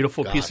imagine a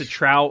beautiful piece of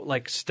trout,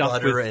 like stuffed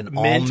butter with and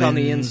mint almonds on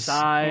the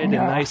inside and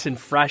nice and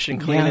fresh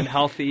and clean and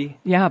healthy.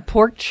 Yeah,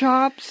 pork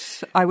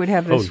chops. I would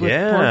have this with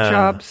pork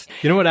chops.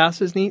 You know what else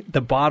is neat?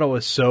 The bottle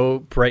is so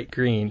bright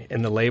green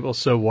and the label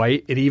so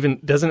white. It even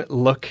doesn't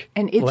look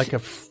like a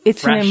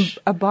fresh.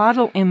 A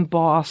bottle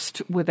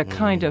embossed with a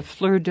kind of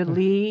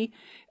fleur-de-lis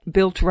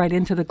built right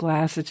into the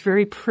glass. It's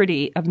very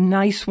pretty, a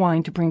nice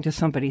wine to bring to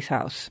somebody's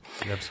house.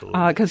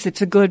 Absolutely. Because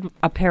it's a good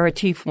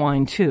aperitif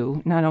wine,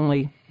 too. Not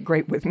only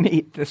great with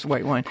meat, this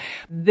white wine.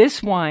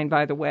 This wine,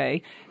 by the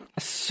way,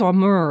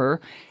 Saumur,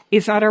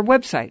 is at our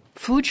website,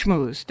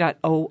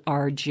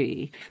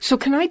 foodschmooze.org. So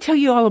can I tell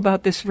you all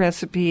about this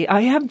recipe?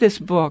 I have this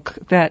book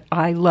that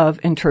I love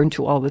and turn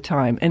to all the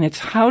time, and it's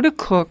How to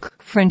Cook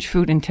French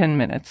Food in 10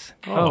 Minutes.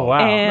 Oh, wow.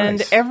 And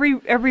nice.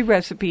 every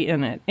recipe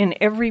in it, in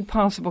every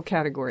possible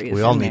category is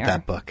We all in need there.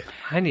 that book.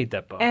 I need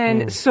that book.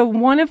 And so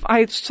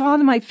I saw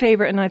my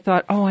favorite, and I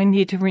thought, I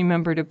need to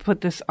remember to put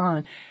this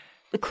on.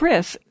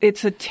 Chris,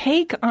 it's a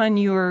take on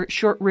your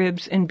short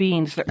ribs and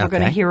beans that we're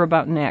going to hear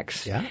about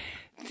next. Yeah.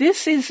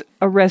 This is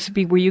a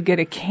recipe where you get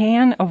a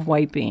can of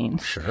white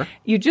beans. Sure.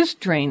 You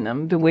just drain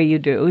them the way you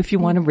do. If you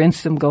want to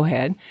rinse them, go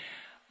ahead.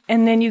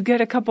 And then you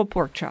get a couple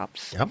pork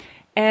chops. Yep.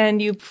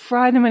 And you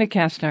fry them in a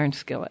cast iron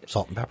skillet.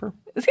 Salt and pepper?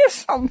 Yes,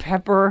 salt and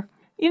pepper.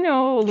 A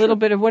little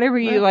bit of whatever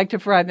you like to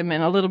fry them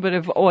in. A little bit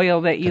of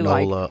oil that you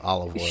like. Canola,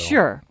 olive oil.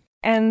 Sure.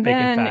 And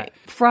then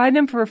fry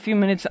them for a few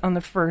minutes on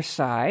the first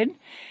side.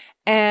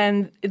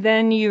 And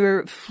then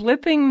you're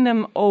flipping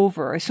them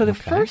over. So the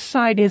first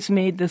side is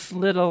made this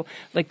little,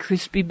 like,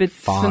 crispy bits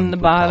Fond, in the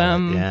we call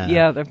bottom. it,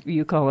 yeah.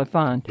 You call it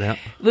fond. Yep.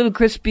 Little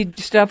crispy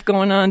stuff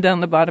going on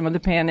down the bottom of the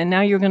pan. And now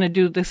you're going to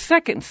do the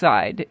second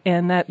side,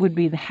 and that would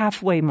be the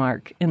halfway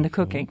mark in the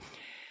cooking.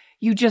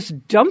 You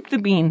just dump the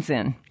beans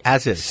in.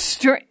 As is.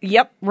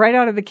 Right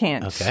out of the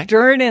can. Okay.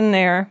 Stir it in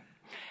there.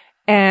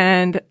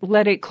 And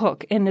let it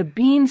cook. And the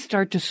beans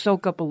start to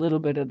soak up a little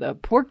bit of the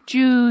pork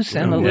juice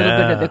and a little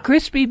bit of the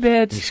crispy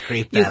bits. You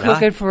scrape You that cook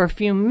up. it for a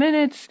few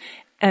minutes,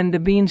 and the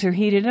beans are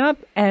heated up,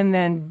 and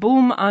then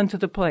boom, onto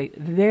the plate.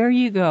 There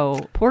you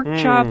go. Pork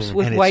chops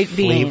with And white it's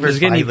beans. flavored Does it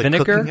get by any the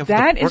vinegar? cooking of the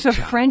That is a pork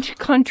chop. French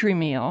country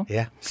meal.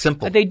 Yeah,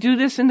 simple. They do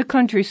this in the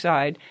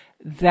countryside.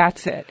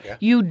 That's it. Yeah.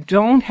 You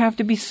don't have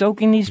to be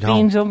soaking these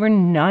beans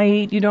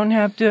overnight. You don't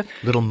have to.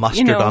 Little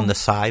mustard on the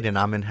side, and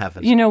I'm in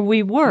heaven.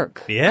 We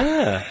work.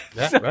 Yeah.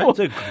 That's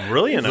a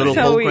brilliant Little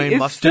idea. whole grain it's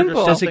mustard.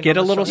 simple. Or Does it get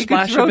a little You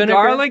splash can throw of vinegar?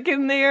 garlic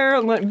in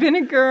there,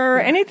 vinegar,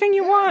 anything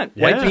you want.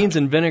 Yeah. White beans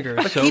and vinegar.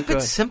 But So keep good.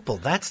 it simple.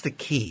 That's the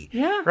key.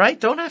 Yeah. Right?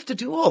 Don't have to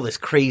do all this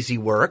crazy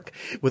work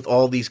with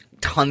all these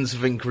tons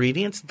of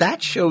ingredients.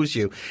 That shows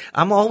you.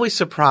 I'm always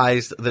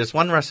surprised. There's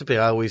one recipe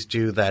I always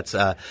do that's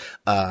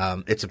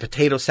it's a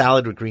potato salad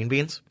with green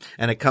beans.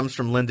 And it comes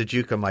from Linda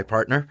Juca, my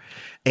partner.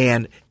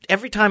 And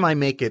every time I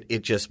make it,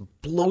 it just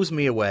blows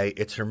me away.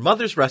 It's her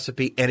mother's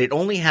recipe, and it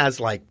only has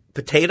like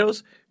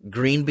potatoes,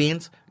 green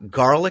beans,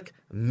 garlic,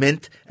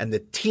 mint, and the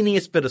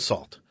teeniest bit of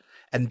salt.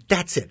 And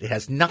that's it. It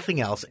has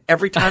nothing else.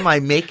 Every time I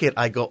make it,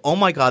 I go, oh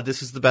my God,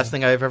 this is the best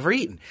thing I've ever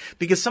eaten.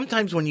 Because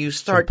sometimes when you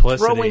start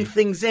throwing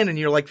things in and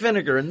you're like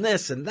vinegar and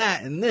this and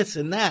that and this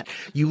and that,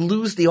 you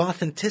lose the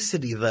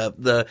authenticity,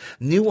 the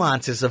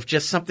nuances of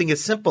just something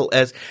as simple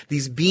as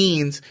these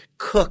beans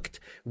cooked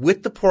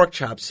with the pork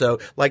chop. So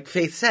like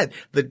Faith said,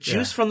 the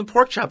juice from the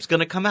pork chop is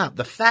going to come out.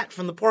 The fat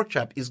from the pork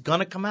chop is going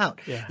to come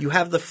out. Yeah. You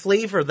have the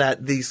flavor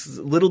that these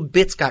little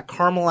bits got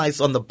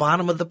caramelized on the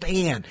bottom of the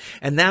pan.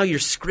 And now you're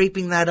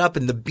scraping that up,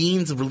 and the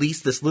beans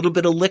release this little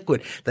bit of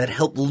liquid that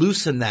help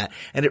loosen that.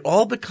 And it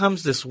all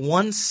becomes this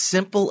one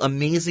simple,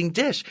 amazing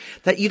dish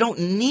that you don't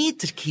need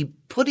to keep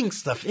putting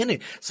stuff in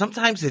it.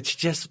 Sometimes it's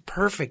just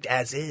perfect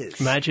as is.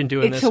 Imagine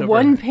doing It's this a over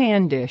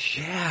one-pan dish.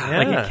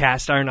 like a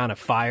cast iron on a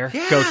fire.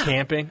 Yeah. Go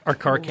camping or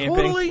car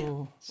camping.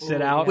 Totally.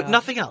 Sit out With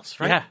nothing else,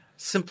 right? Yeah.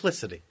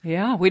 Simplicity.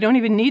 Yeah, we don't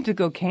even need to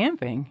go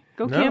camping.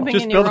 Go camping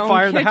just in build your a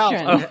fire own in the house.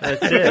 kitchen. Oh,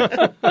 That's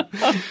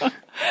it.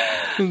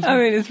 I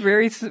mean, it's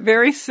very,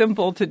 very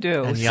simple to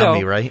do. And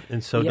yummy, right?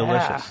 And so Yeah.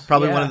 delicious.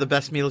 Probably one of the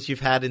best meals you've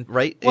had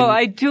Well,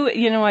 I do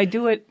it. I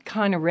do it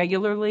kind of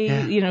regularly.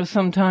 Yeah.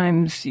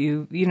 Sometimes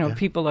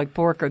people like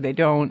pork or they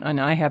don't,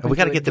 and I happen we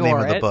got to to get the name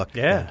of the adore book.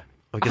 Yeah.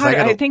 Because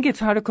I think it's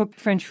How to Cook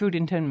French Food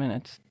in 10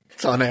 Minutes.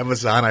 it's on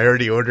Amazon. I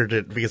already ordered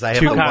it because I have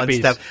 2 the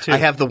copies. one step. 2. I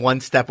have the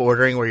one-step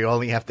ordering where you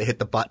only have to hit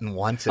the button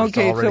once. And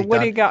Okay, it's already so what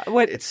done. do you got?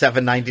 What? It's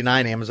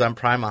 $7.99 Amazon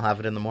Prime. I'll have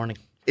it in the morning.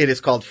 It is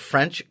called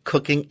French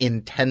Cooking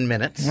in 10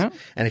 Minutes. Yeah.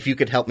 And if you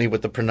could help me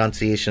with the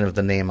pronunciation of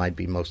the name, I'd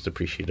be most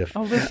appreciative.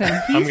 Oh, listen,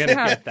 I'm going to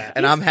get that.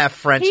 And I'm half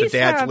French, so he's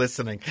Dad's half-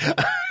 listening.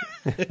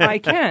 I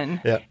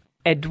can. Yeah.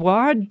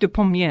 Edouard de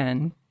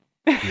Pomienne.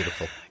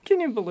 Beautiful. Can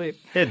you believe?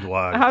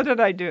 Edouard. How did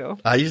I do?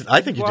 I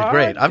think you did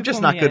great. I'm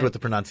just not good with the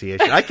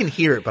pronunciation. I can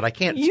hear it, but I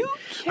can't. You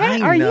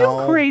can? I Are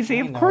know. you crazy?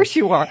 I Of know. course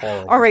you are.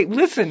 Horrible. All right,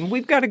 listen,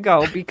 we've got to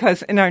go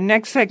because in our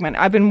next segment,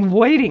 I've been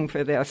waiting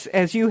for this,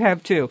 as you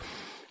have too.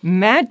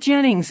 Matt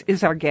Jennings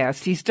is our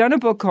guest. He's done a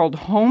book called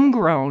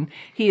Homegrown.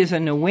 He is a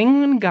New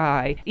England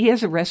guy. He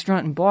has a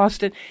restaurant in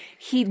Boston.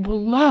 He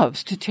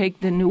loves to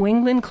take the New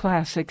England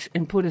classics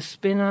and put a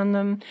spin on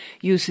them,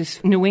 use his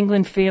New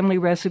England family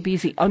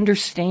recipes. He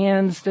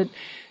understands that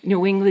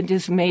New England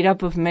is made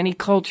up of many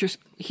cultures.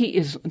 He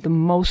is the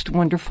most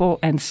wonderful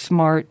and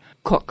smart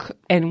cook.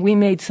 And we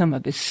made some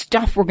of his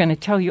stuff. We're going to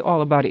tell you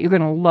all about it. You're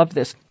going to love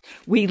this.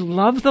 We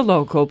love the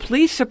local.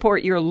 Please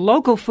support your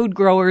local food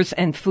growers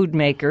and food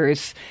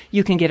makers.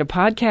 You can get a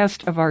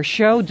podcast of our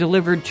show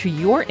delivered to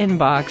your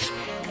inbox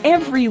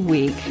every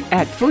week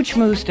at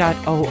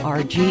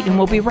foodschmooze.org. And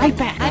we'll be right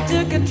back. I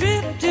took a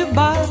trip to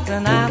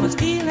Boston. I was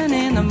feeling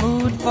in the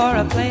mood for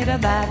a plate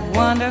of that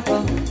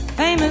wonderful,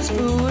 famous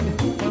food.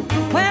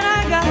 When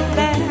I got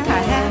there,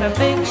 I had a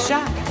big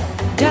shock,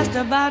 just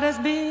about as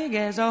big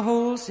as a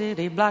whole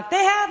city block.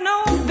 They have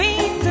no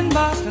beans in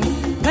Boston,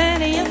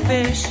 plenty of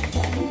fish,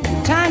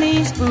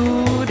 Chinese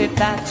food if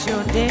that's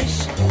your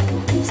dish.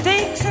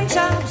 Steaks and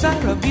chops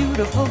are a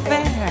beautiful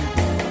fare.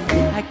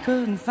 I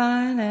couldn't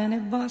find any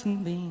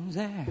Boston beans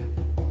there.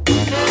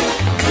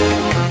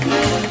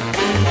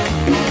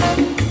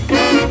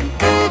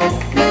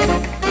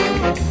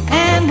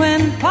 And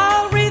when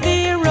Paul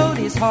Revere rode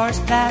his horse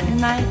that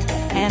night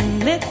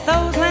and lit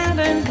those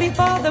lanterns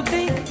before the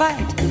big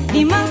fight,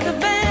 he must have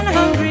been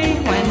hungry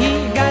when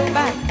he got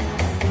back.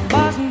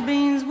 Boston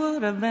beans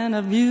would have been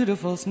a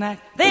beautiful snack.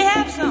 They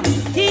have some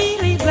tea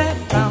leaves left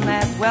from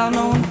that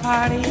well-known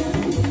party.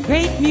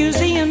 Great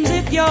museums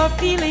if you're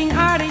feeling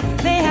arty.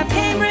 They have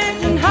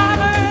Cambridge and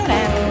Harvard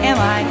and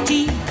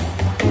MIT.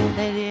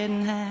 They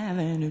didn't have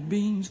any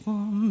beans for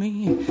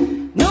me.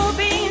 No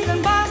beans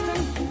in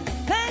Boston,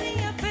 plenty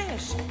of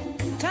fish,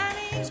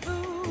 Chinese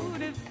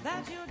food if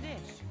that's your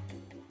dish.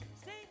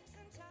 Steaks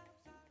and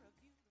chops are a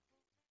beautiful...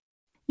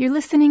 You're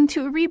listening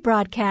to a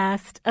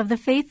rebroadcast of the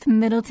Faith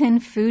Middleton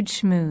Food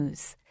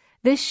Schmooze.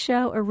 This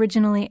show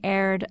originally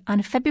aired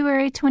on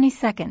February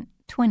 22nd,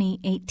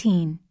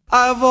 2018.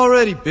 I've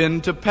already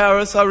been to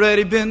Paris,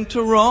 already been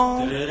to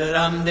Rome.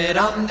 And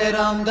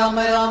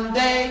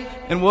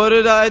what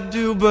did I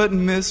do but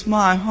miss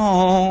my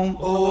home?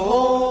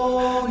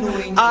 Oh, New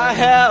England. I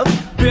have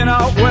been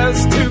out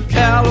west to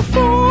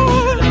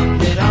California,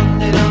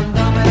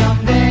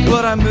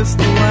 but I missed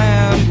the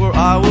land where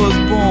I was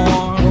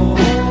born.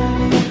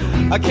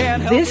 I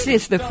can't help This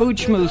is the Food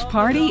Schmooze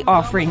Party,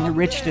 offering the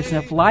richness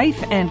of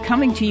life and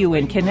coming to you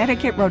in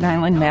Connecticut, Rhode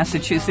Island,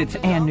 Massachusetts,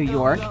 and New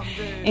York,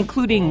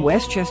 including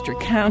Westchester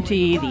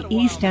County, the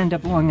East End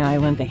of Long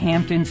Island, the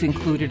Hamptons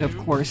included, of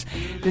course.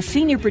 The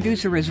senior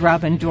producer is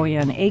Robin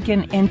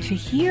Doyen-Aiken, and to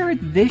hear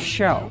this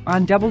show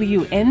on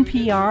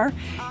WNPR,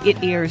 it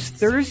airs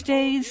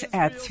Thursdays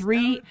at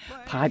 3,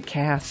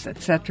 podcasts,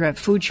 etc.,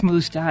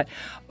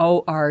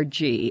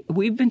 foodschmooze.org.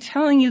 We've been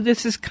telling you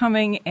this is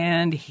coming,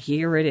 and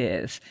here it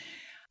is.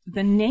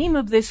 The name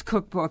of this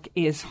cookbook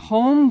is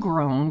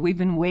Homegrown. We've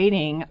been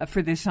waiting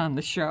for this on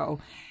the show.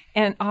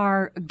 And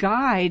our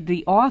guide,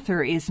 the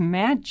author, is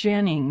Matt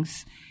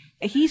Jennings.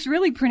 He's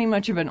really pretty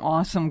much of an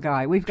awesome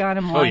guy. We've got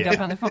him lined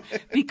up on the phone.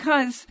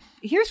 Because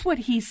here's what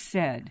he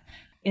said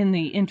in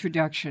the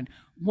introduction.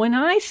 When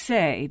I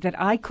say that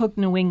I cook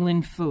New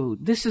England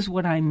food, this is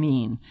what I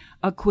mean.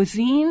 A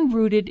cuisine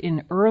rooted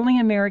in early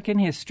American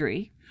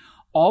history,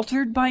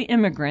 altered by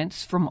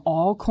immigrants from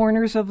all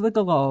corners of the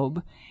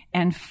globe,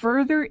 and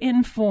further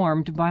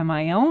informed by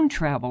my own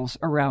travels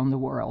around the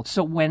world.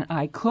 So when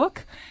I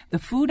cook, the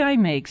food I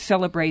make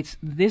celebrates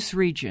this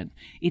region,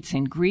 its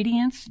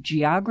ingredients,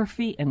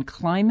 geography and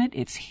climate,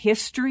 its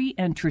history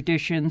and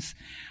traditions.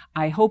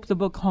 I hope the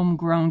book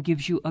Homegrown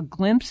gives you a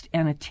glimpse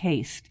and a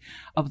taste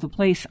of the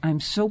place I'm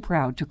so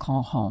proud to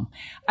call home.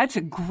 That's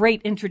a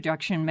great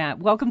introduction, Matt.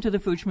 Welcome to the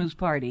Food Schmooze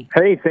Party.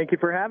 Hey, thank you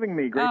for having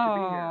me. Great to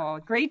be here. Oh,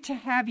 great to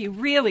have you.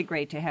 Really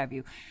great to have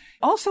you.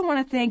 Also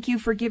want to thank you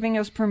for giving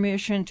us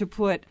permission to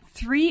put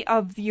 3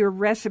 of your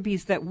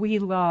recipes that we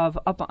love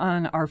up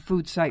on our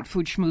food site,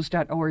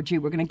 foodschmooze.org.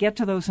 We're going to get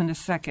to those in a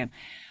second.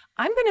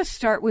 I'm going to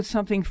start with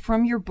something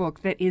from your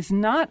book that is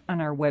not on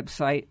our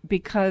website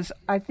because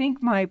I think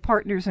my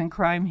partners in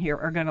crime here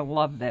are going to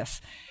love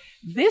this.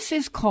 This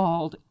is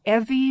called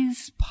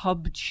Evie's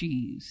Pub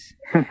Cheese.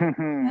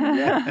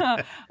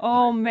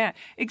 Oh, Matt.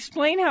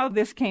 Explain how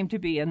this came to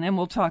be, and then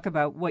we'll talk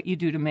about what you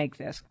do to make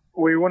this.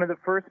 We were one of the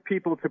first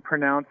people to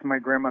pronounce my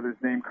grandmother's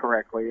name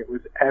correctly. It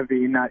was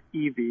Evie, not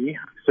Evie,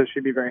 so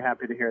she'd be very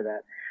happy to hear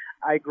that.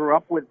 I grew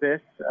up with this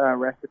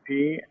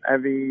recipe.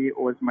 Evie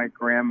was my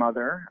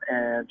grandmother,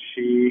 and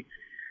she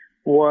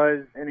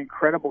was an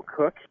incredible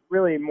cook,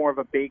 really more of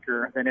a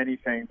baker than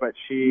anything, but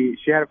she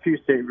had a few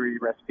savory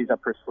recipes up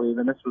her sleeve,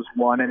 and this was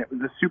one, and it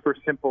was a super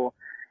simple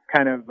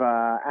kind of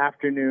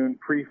afternoon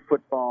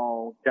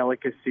pre-football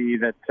delicacy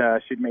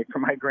that she'd make for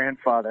my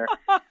grandfather,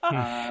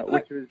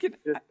 which was just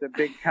a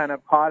big kind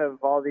of pot of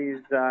all these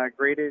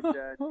grated cheeses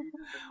and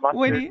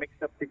mustard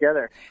mixed up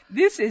together.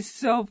 This is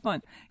so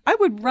fun. I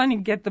would run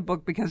and get the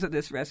book because of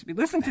this recipe.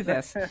 Listen to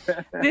this.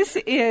 This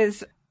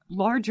is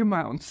large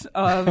amounts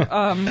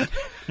of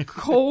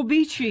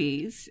Colby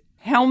cheese,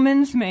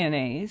 Hellmann's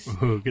mayonnaise,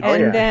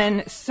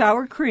 then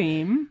sour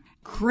cream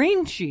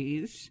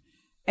cheese,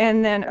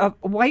 and then a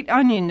white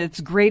onion that's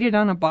grated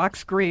on a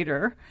box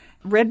grater,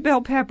 red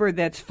bell pepper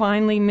that's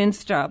finely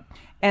minced up,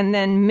 and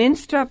then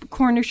minced up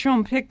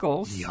Cornichon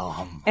pickles.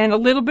 Yum. And a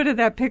little bit of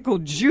that pickle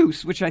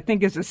juice, which I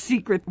think is a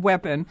secret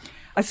weapon,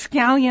 a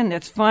scallion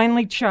that's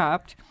finely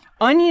chopped,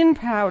 onion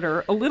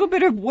powder, a little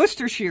bit of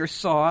Worcestershire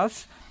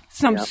sauce,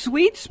 some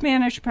sweet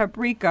Spanish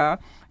paprika,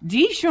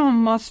 Dijon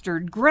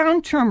mustard,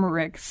 ground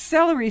turmeric,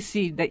 celery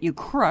seed that you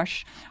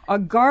crush, a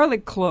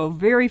garlic clove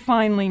very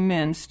finely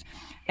minced,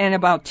 and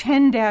about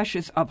 10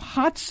 dashes of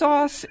hot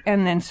sauce,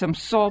 and then some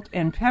salt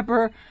and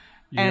pepper.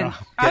 And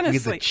Get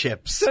honestly, me the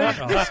chips.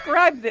 So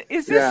describe this.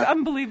 Is this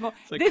unbelievable?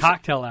 It's like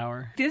cocktail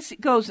hour. This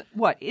goes,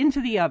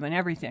 into the oven,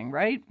 everything,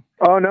 right?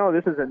 Oh, no,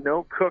 this is a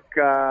no-cook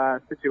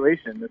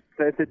situation.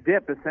 It's a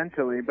dip,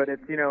 essentially, but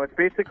it's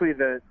basically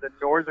the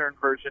northern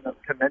version of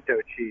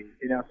pimento cheese,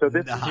 so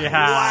this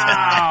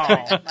Wow.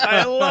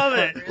 I love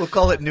it. We'll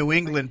call it New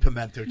England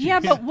pimento cheese. Yeah,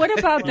 but what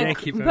about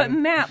But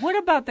Matt, what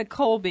about the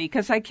Colby?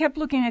 Because I kept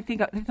looking, I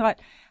thought,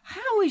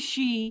 how is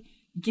she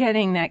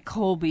getting that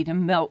Colby to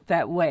melt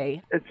that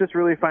way? It's just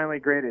really finely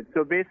grated.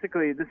 So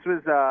basically, this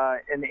was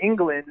in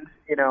England,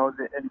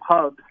 in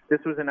pubs,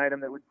 this was an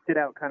item that would sit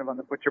out kind of on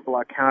the butcher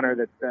block counter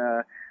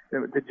that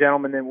the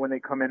gentlemen, then when they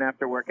come in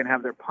after work and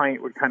have their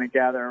pint, would kind of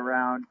gather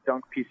around,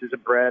 dunk pieces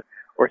of bread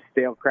or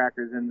stale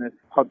crackers in this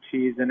pub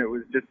cheese, and it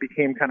just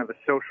became kind of a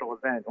social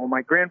event. Well,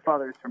 my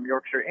grandfather's from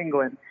Yorkshire,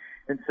 England,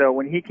 and so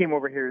when he came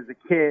over here as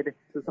a kid,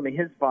 this was something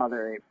his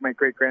father, my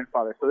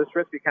great-grandfather. So this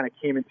recipe kind of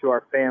came into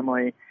our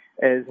family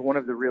as one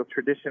of the real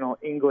traditional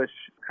English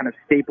kind of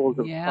staples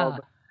of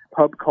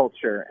pub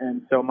culture.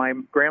 And so my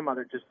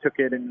grandmother just took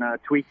it and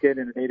tweaked it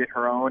and made it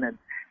her own, and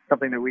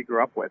something that we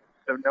grew up with.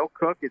 So no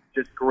cook, it's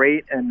just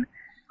great, and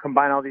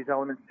combine all these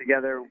elements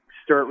together,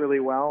 stir it really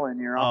well, and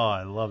you're off. Oh,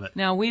 I love it.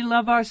 Now, we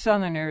love our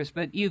Southerners,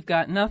 but you've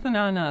got nothing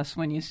on us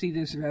when you see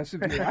this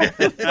recipe.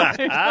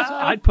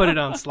 I'd put it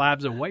on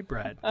slabs of white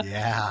bread.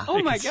 Yeah.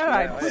 Oh, my God,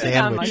 I'd put it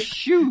on my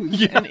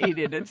shoes and eat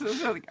it. It's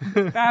really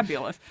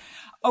fabulous.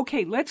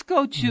 Okay, let's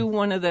go to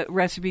one of the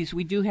recipes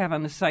we do have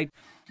on the site.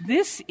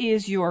 This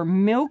is your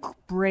milk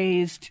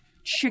braised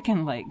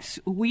chicken legs.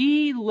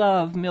 We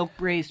love milk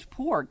braised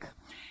pork.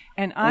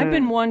 And I've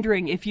been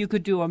wondering if you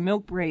could do a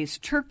milk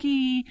braised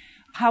turkey,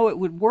 how it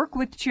would work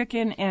with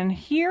chicken. And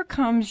here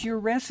comes your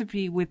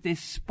recipe with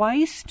this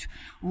spiced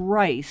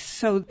rice.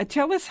 So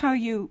tell us how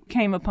you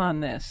came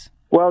upon this.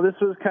 Well, this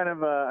was kind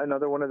of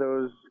another one of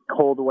those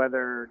cold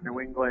weather New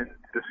England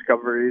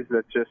discoveries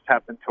that just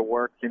happened to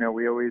work.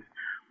 We always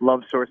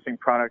love sourcing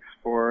products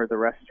for the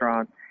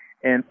restaurant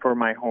and for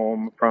my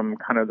home from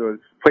kind of those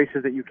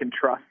places that you can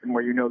trust and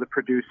where the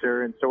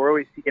producer. And so we're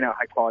always seeking out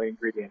high-quality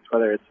ingredients,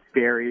 whether it's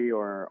dairy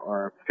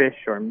or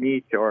fish or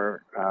meat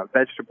or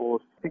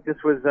vegetables. I think this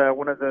was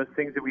one of those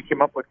things that we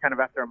came up with kind of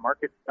after a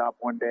market stop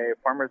one day, a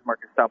farmer's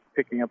market stop,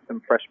 picking up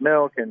some fresh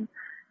milk and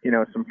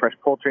some fresh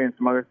poultry and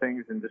some other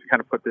things, and just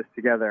kind of put this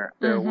together.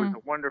 There was a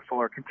wonderful,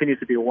 or continues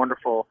to be a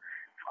wonderful,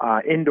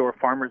 indoor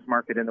farmers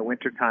market in the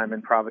wintertime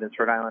in Providence,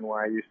 Rhode Island,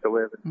 where I used to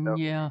live. And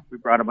so we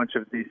brought a bunch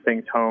of these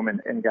things home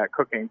and got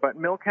cooking. But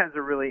milk has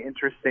a really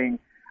interesting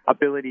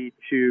ability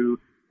to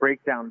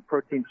break down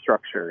protein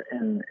structure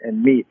in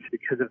meat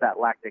because of that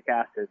lactic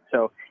acid.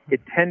 So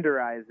it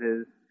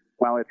tenderizes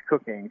while it's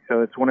cooking.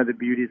 So it's one of the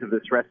beauties of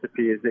this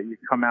recipe is that you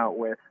come out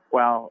with,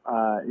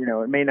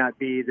 it may not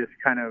be this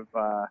kind of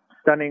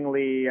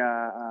stunningly,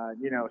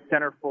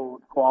 centerfold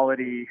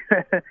quality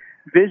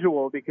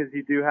visual, because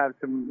you do have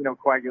some,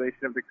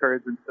 coagulation of the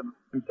curds and some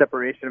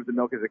separation of the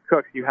milk as it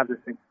cooks. You have this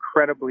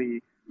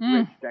incredibly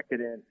rich,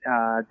 decadent,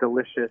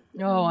 delicious.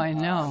 Oh, I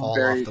know.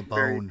 Very,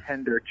 very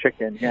tender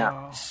chicken.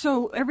 Yeah.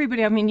 So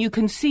everybody, you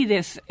can see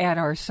this at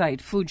our site,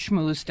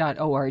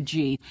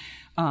 foodschmooze.org.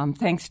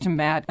 Thanks to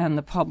Matt and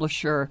the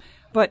publisher.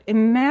 But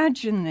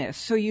imagine this.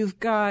 So you've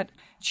got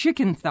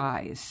chicken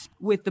thighs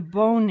with the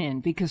bone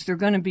in because they're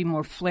going to be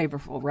more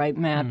flavorful, right,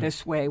 Matt?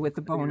 This way with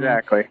the bone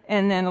Exactly. in.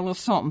 And then a little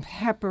salt and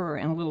pepper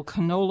and a little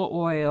canola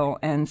oil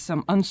and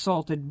some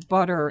unsalted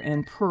butter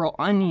and pearl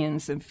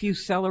onions and a few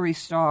celery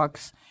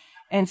stalks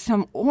and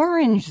some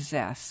orange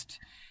zest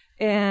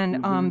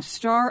and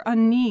star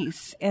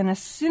anise and a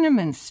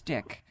cinnamon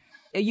stick.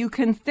 You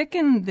can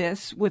thicken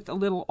this with a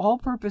little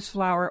all-purpose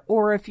flour,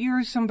 or if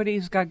you're somebody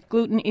who's got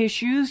gluten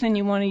issues and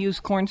you want to use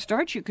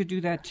cornstarch, you could do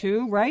that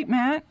too, right,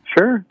 Matt?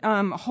 Sure.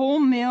 Whole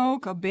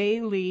milk, a bay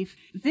leaf.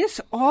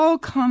 This all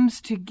comes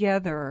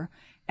together.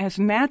 As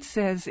Matt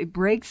says, it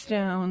breaks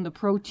down the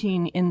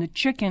protein in the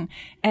chicken,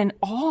 and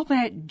all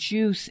that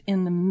juice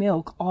in the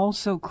milk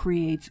also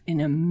creates an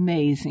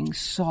amazing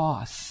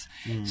sauce.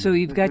 So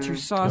you've got your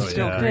sauce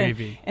still in.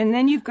 Gravy. And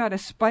then you've got a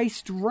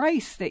spiced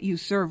rice that you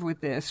serve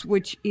with this,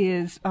 which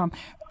is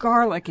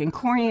garlic and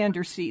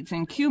coriander seeds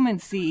and cumin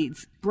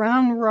seeds,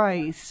 brown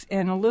rice,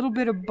 and a little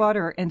bit of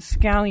butter and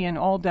scallion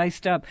all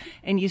diced up.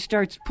 And you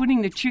start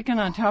putting the chicken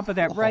on top of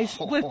that rice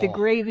with the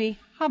gravy.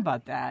 How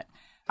about that?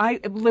 I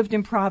lived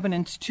in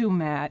Providence too,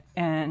 Matt,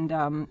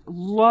 and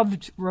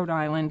loved Rhode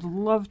Island,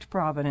 loved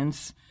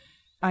Providence.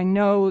 I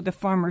know the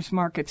farmers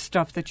market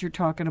stuff that you're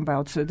talking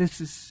about, so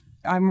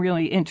I'm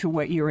really into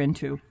what you're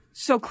into.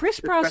 So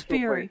Chris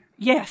Prosperi,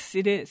 yes,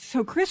 it is.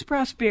 So Chris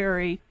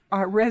Prosperi,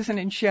 our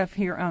resident chef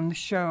here on the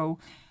show,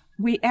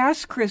 we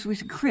asked Chris, we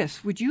said,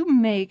 Chris, would you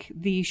make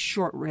these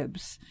short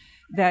ribs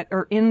that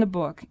are in the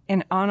book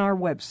and on our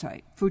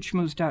website,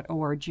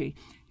 foodschmooze.org?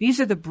 These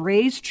are the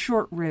braised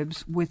short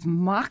ribs with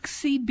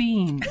moxie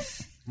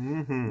beans.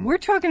 We're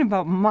talking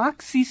about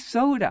moxie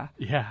soda.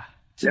 Yeah.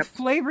 To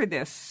flavor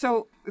this.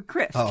 So,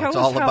 Chris, tell it's us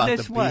all how about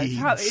this the was.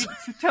 beans.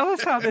 Tell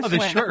us how this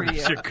went for you.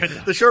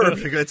 The short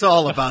ribs are good. It's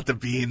all about the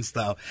beans,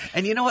 though.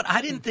 And you know what?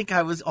 I didn't think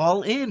I was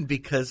all in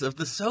because of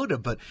the soda,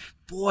 but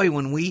boy,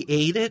 when we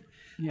ate it,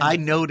 I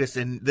noticed,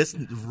 and this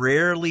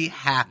rarely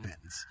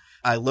happens.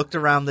 I looked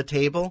around the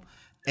table,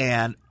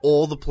 and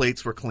all the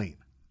plates were clean.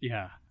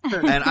 Yeah.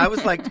 And I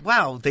was like,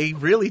 wow,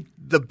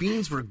 the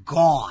beans were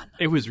gone.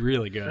 It was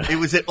really good. It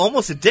was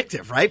almost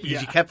addictive, right?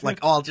 Because you kept like,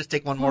 I'll just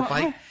take one more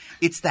bite.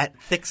 It's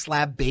that thick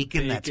slab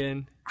bacon that's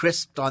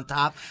crisped on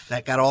top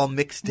that got all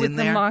mixed in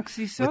there. With the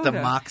moxie soda. With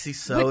the moxie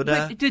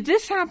soda. But did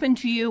this happen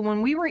to you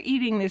when we were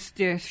eating this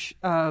dish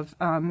of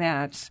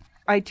Matt's?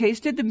 I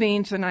tasted the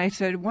beans and I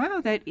said,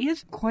 wow, that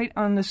is quite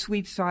on the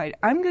sweet side.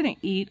 I'm going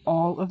to eat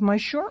all of my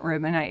short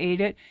rib. And I ate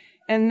it.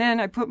 And then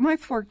I put my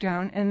fork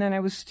down, and then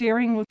I was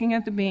staring, looking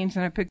at the beans,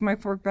 and I picked my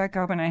fork back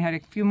up, and I had a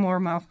few more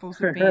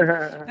mouthfuls of beans.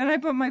 Then I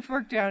put my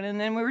fork down,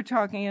 and then we were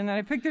talking, and then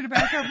I picked it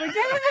back up. Like,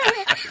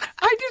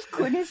 I just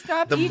couldn't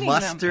stop eating them. The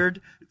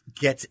mustard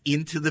gets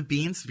into the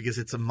beans because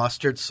it's a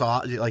mustard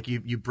sauce. Like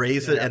you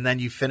braise it, and then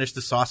you finish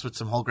the sauce with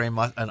some whole grain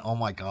mustard, and oh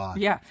my God.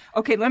 Yeah.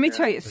 Okay, let me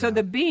tell you. So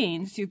the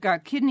beans, you've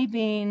got kidney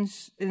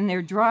beans, and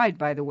they're dried,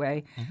 by the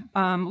way.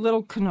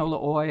 Little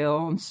canola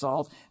oil and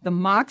salt. The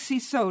moxie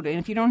soda, and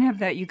if you don't have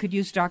that, you could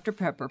use Dr.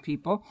 Pepper,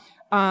 people.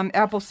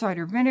 Apple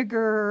cider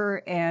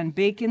vinegar and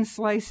bacon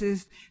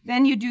slices.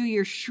 Then you do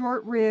your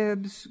short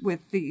ribs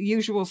with the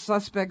usual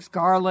suspects,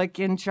 garlic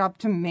and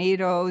chopped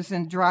tomatoes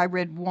and dry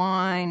red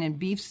wine and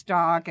beef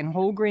stock and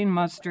whole grain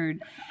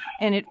mustard.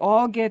 And it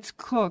all gets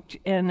cooked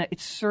and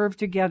it's served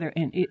together,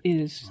 and it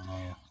is...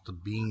 The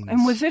beans.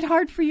 And was it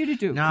hard for you to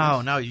do?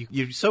 No.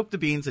 You soak the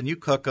beans and you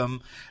cook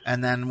them,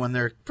 and then when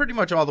they're pretty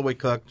much all the way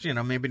cooked,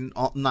 maybe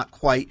not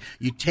quite,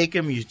 you take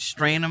them, you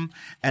strain them,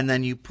 and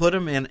then you put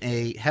them in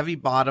a heavy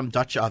bottom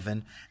Dutch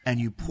oven, and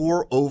you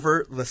pour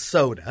over the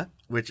soda,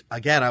 which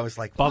again I was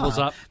like bubbles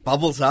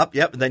up.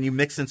 Yep. And then you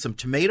mix in some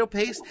tomato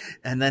paste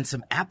and then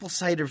some apple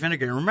cider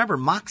vinegar. And remember,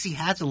 moxie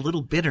has a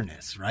little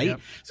bitterness, right?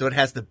 Yep. So it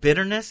has the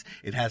bitterness,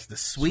 it has the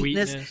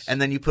sweetness, and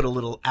then you put a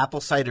little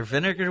apple cider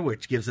vinegar,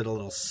 which gives it a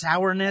little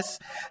sourness,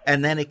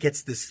 and then it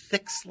gets this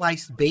thick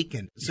sliced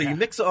bacon. So you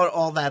mix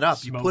all that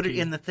up, you put it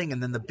in the thing,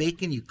 and then the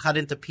bacon you cut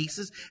into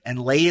pieces and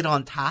lay it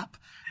on top.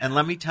 And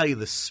let me tell you,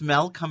 the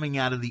smell coming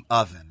out of the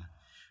oven.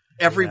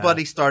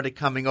 Everybody started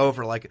coming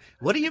over like,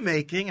 what are you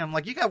making? I'm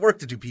like, you got work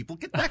to do, people.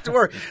 Get back to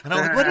work. And I'm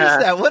like, what is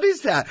that? What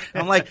is that?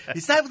 I'm like,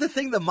 is that the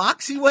thing the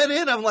moxie went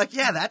in? I'm like,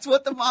 yeah, that's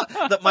what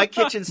my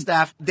kitchen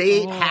staff,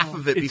 they ate half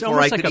of it before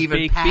I could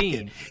even pack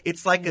it.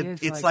 It's like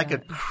a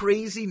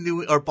crazy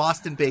New or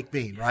Boston baked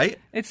bean, right?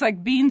 It's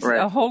like beans,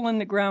 a hole in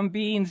the ground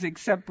beans,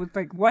 except with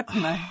like, what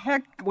in the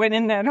heck went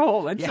in that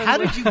hole? How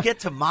did you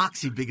get to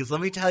moxie? Because let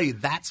me tell you,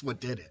 that's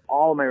what did it.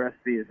 All my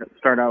recipes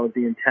start out with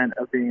the intent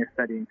of being a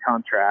study in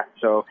contrast.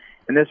 So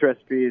in this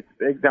recipe, it's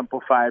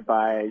exemplified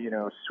by,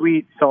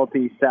 sweet,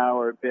 salty,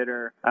 sour,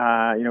 bitter.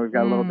 We've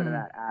got a little bit of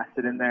that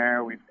acid in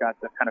there. We've got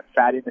the kind of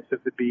fattiness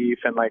of the beef,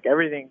 and like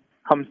everything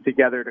comes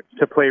together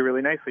to play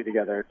really nicely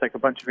together. It's like a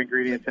bunch of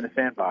ingredients in a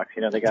sandbox.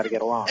 They got to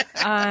get along.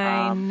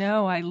 I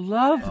know. I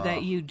love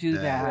that you do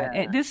that.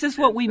 And this is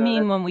what we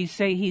mean when we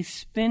say he's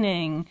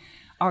spinning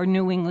our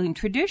New England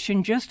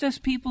tradition, just as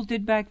people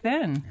did back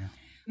then. Yeah.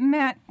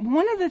 Matt,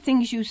 one of the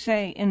things you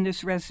say in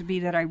this recipe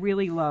that I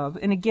really love,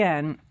 and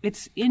again,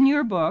 it's in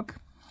your book,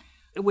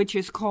 which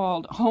is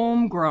called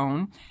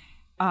Homegrown.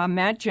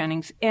 Matt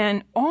Jennings,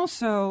 and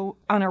also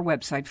on our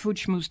website,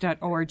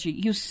 foodschmooze.org.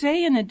 You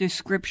say in the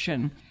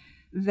description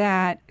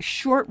that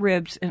short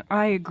ribs, and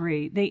I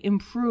agree, they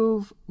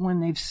improve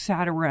when they've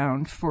sat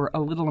around for a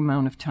little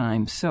amount of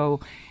time. So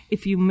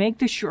if you make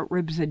the short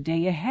ribs a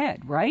day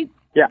ahead, right?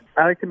 Yeah,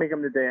 I like to make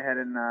them the day ahead,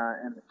 and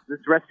this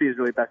recipe is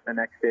really best the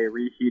next day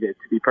reheated,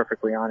 to be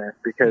perfectly honest,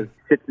 because it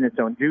sits in its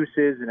own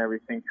juices and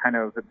everything kind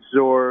of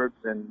absorbs,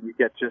 and you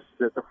get just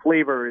the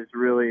flavor is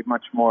really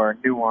much more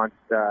nuanced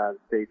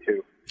day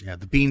two. Yeah,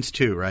 the beans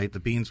too, right? The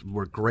beans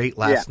were great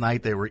last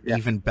night. They were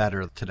even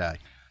better today.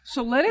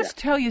 So let us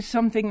tell you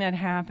something that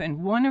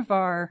happened. One of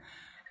our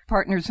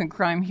partners in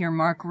crime here,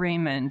 Mark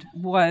Raymond,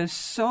 was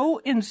so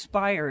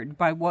inspired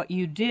by what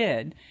you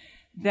did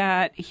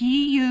that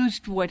he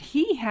used what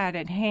he had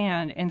at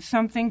hand, and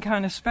something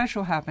kind of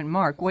special happened.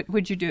 Mark, what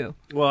would you do?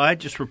 Well, I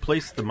just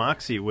replaced the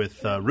Moxie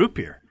with root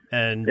beer.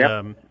 And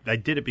I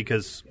did it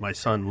because my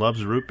son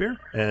loves root beer.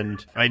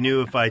 And I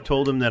knew if I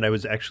told him that I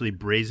was actually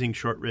braising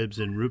short ribs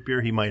in root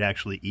beer, he might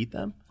actually eat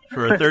them.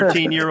 For a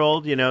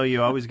 13-year-old,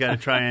 you always got to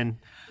try and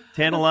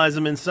tantalize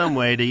them in some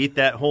way to eat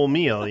that whole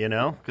meal,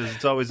 because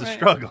it's always a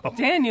struggle.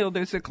 Daniel,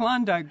 there's a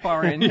Klondike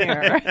bar in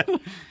here.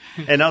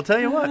 And I'll tell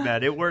you what,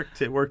 Matt, it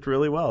worked. It worked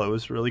really well. It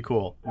was really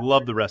cool.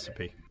 Love the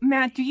recipe.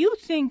 Matt, do you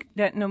think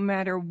that no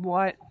matter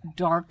what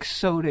dark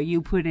soda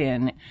you put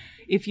in,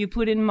 if you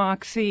put in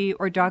Moxie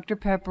or Dr.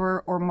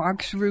 Pepper or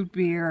Mark's root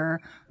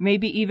beer,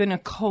 maybe even a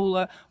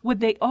cola,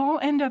 would they all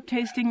end up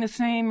tasting the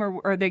same,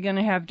 or are they going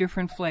to have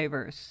different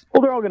flavors?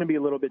 Well, they're all going to be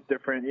a little bit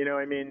different.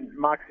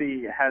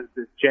 Moxie has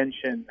this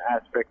gentian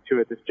aspect to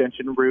it, this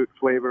gentian root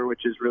flavor,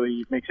 which is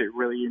makes it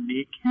really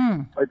unique.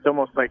 It's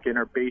almost like an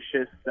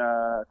herbaceous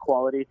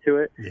quality to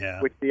it,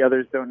 which the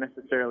others don't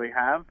necessarily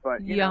have.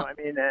 But,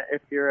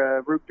 if you're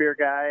a root beer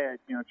guy,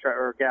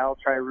 or a gal,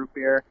 try root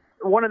beer.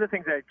 One of the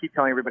things I keep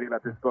telling everybody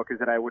about this book is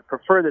that I would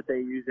prefer that they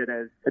use it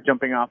as a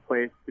jumping off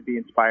place to be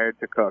inspired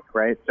to cook,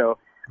 right? So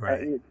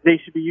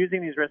they should be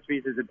using these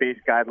recipes as a base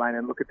guideline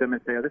and look at them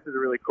and say, oh, this is a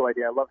really cool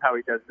idea. I love how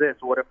he does this.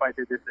 What if I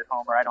did this at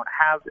home, or I don't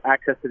have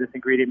access to this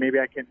ingredient? Maybe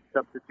I can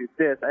substitute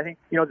this. I think,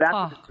 that's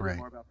what it's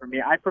more about for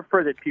me. I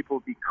prefer that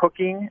people be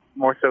cooking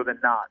more so than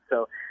not.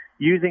 So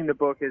using the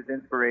book as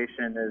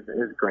inspiration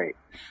is great.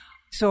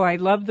 So I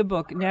love the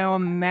book. Now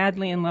I'm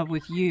madly in love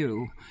with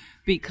you,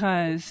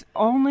 because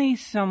only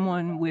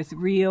someone with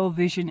real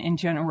vision and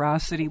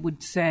generosity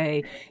would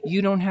say,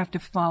 you don't have to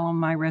follow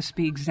my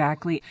recipe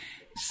exactly.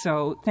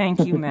 So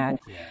thank you,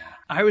 Matt.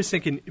 I was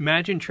thinking,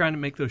 imagine trying to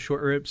make those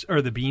short ribs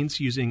or the beans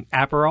using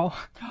Aperol.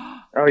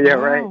 Oh, yeah,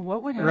 right.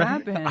 What would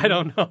happen? I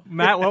don't know.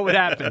 Matt, what would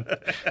happen?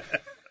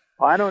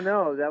 I don't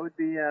know. That would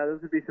be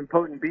those would be some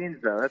potent beans,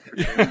 though. That's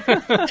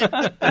for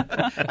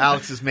sure.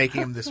 Alex is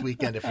making them this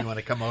weekend if you want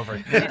to come over.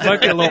 It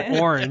might be a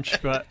little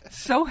orange, but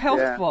so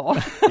healthful.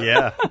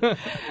 Yeah.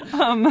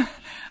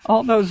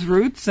 All those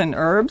roots and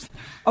herbs.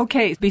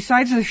 Okay,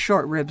 besides the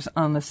short ribs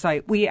on the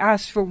site, we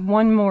asked for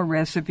one more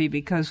recipe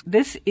because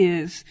this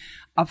is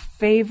a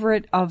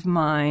favorite of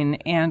mine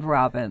and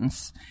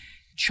Robin's,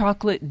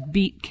 chocolate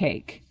beet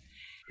cake.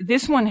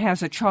 This one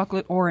has a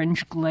chocolate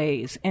orange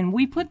glaze, and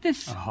we put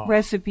this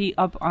recipe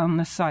up on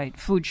the site,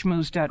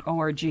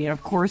 foodschmooze.org, and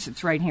of course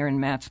it's right here in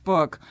Matt's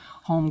book,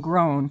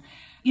 Homegrown.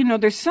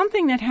 There's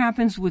something that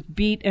happens with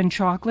beet and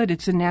chocolate.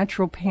 It's a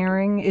natural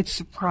pairing. It's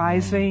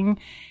surprising.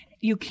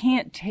 You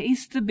can't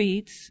taste the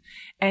beets,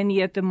 and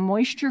yet the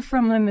moisture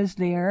from them is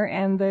there,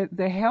 and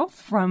the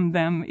health from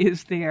them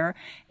is there,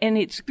 and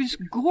it's just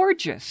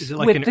gorgeous. Is it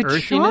like with an the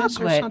earthiness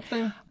chocolate. or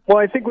something? Well,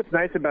 I think what's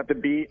nice about the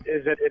beet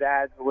is that it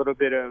adds a little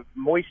bit of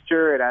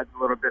moisture. It adds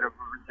a little bit of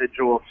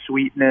residual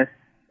sweetness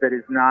that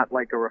is not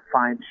like a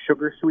refined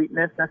sugar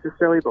sweetness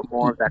necessarily, but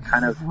more of that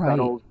kind of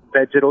subtle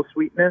vegetal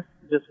sweetness.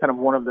 Just kind of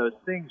one of those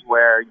things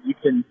where you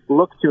can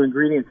look to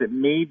ingredients that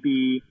may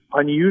be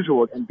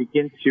unusual and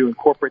begin to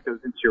incorporate those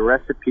into your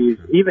recipes,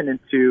 even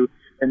into,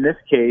 in this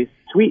case,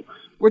 sweets.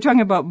 We're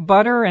talking about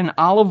butter and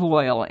olive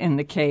oil in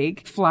the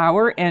cake,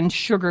 flour and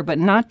sugar, but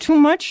not too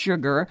much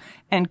sugar,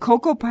 and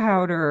cocoa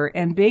powder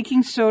and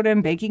baking soda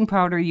and baking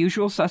powder,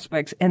 usual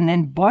suspects, and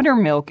then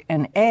buttermilk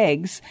and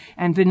eggs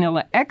and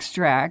vanilla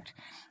extract.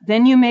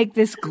 Then you make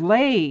this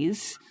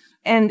glaze.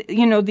 And,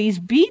 these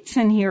beets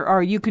in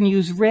here you can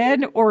use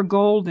red or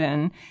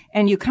golden,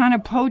 and you kind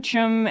of poach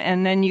them,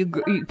 and then you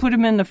put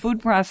them in the food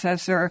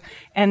processor,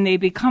 and they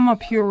become a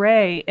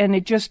puree, and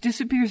it just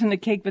disappears in the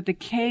cake, but the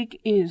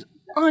cake is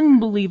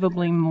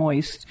unbelievably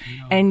moist,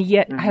 and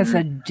yet has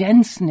a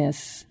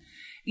denseness.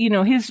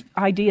 His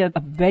idea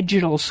of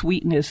vegetal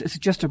sweetness is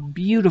just a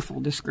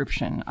beautiful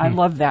description. I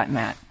love that,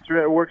 Matt.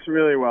 It works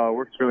really well. It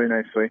works really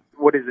nicely.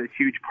 What is a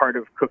huge part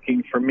of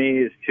cooking for me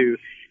is to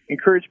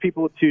encourage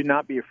people to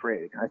not be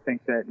afraid. I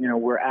think that,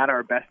 we're at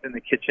our best in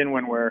the kitchen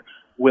when we're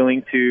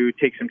willing to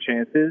take some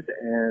chances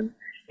and,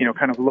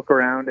 kind of look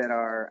around at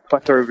our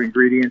plethora of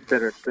ingredients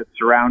that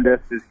surround us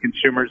as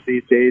consumers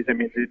these days. I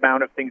mean, the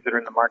amount of things that are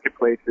in the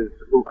marketplace is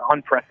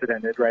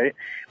unprecedented, right?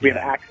 We have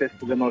access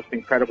to the most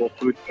incredible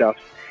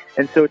foodstuffs.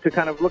 And so to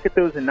kind of look at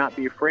those and not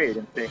be afraid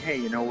and say, hey,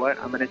 you know what?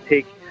 I'm going to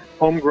take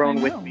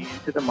homegrown with me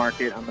into the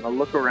market. I'm going to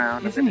look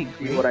around. Isn't I'm going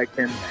to see what I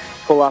can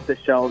pull off the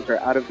shelves or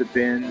out of the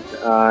bins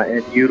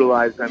and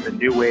utilize them in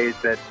new ways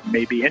that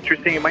may be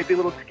interesting. It might be a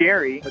little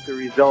scary, but the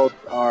results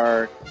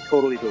are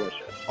totally delicious.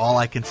 All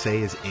I can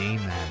say is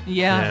amen.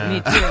 Yeah,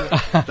 me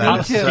too.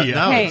 Me too.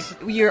 Hey,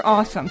 you're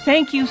awesome.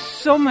 Thank you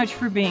so much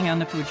for being on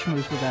the Food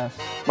Schmooze with us.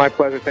 My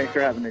pleasure. Thanks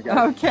for having me,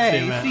 guys.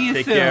 Okay, see you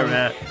Take soon. care,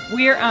 Matt.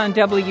 We're on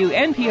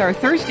WNPR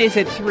Thursdays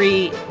at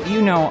 3.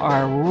 You know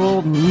our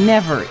rule,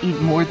 never eat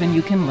more than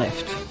you can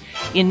lift.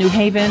 In New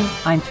Haven,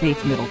 I'm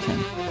Faith Middleton.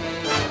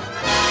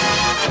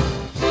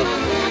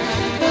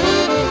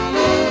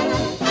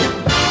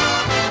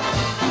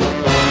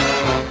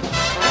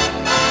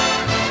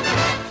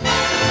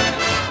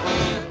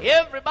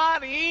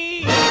 Everybody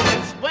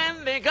eats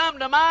when they come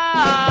to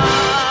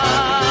mind.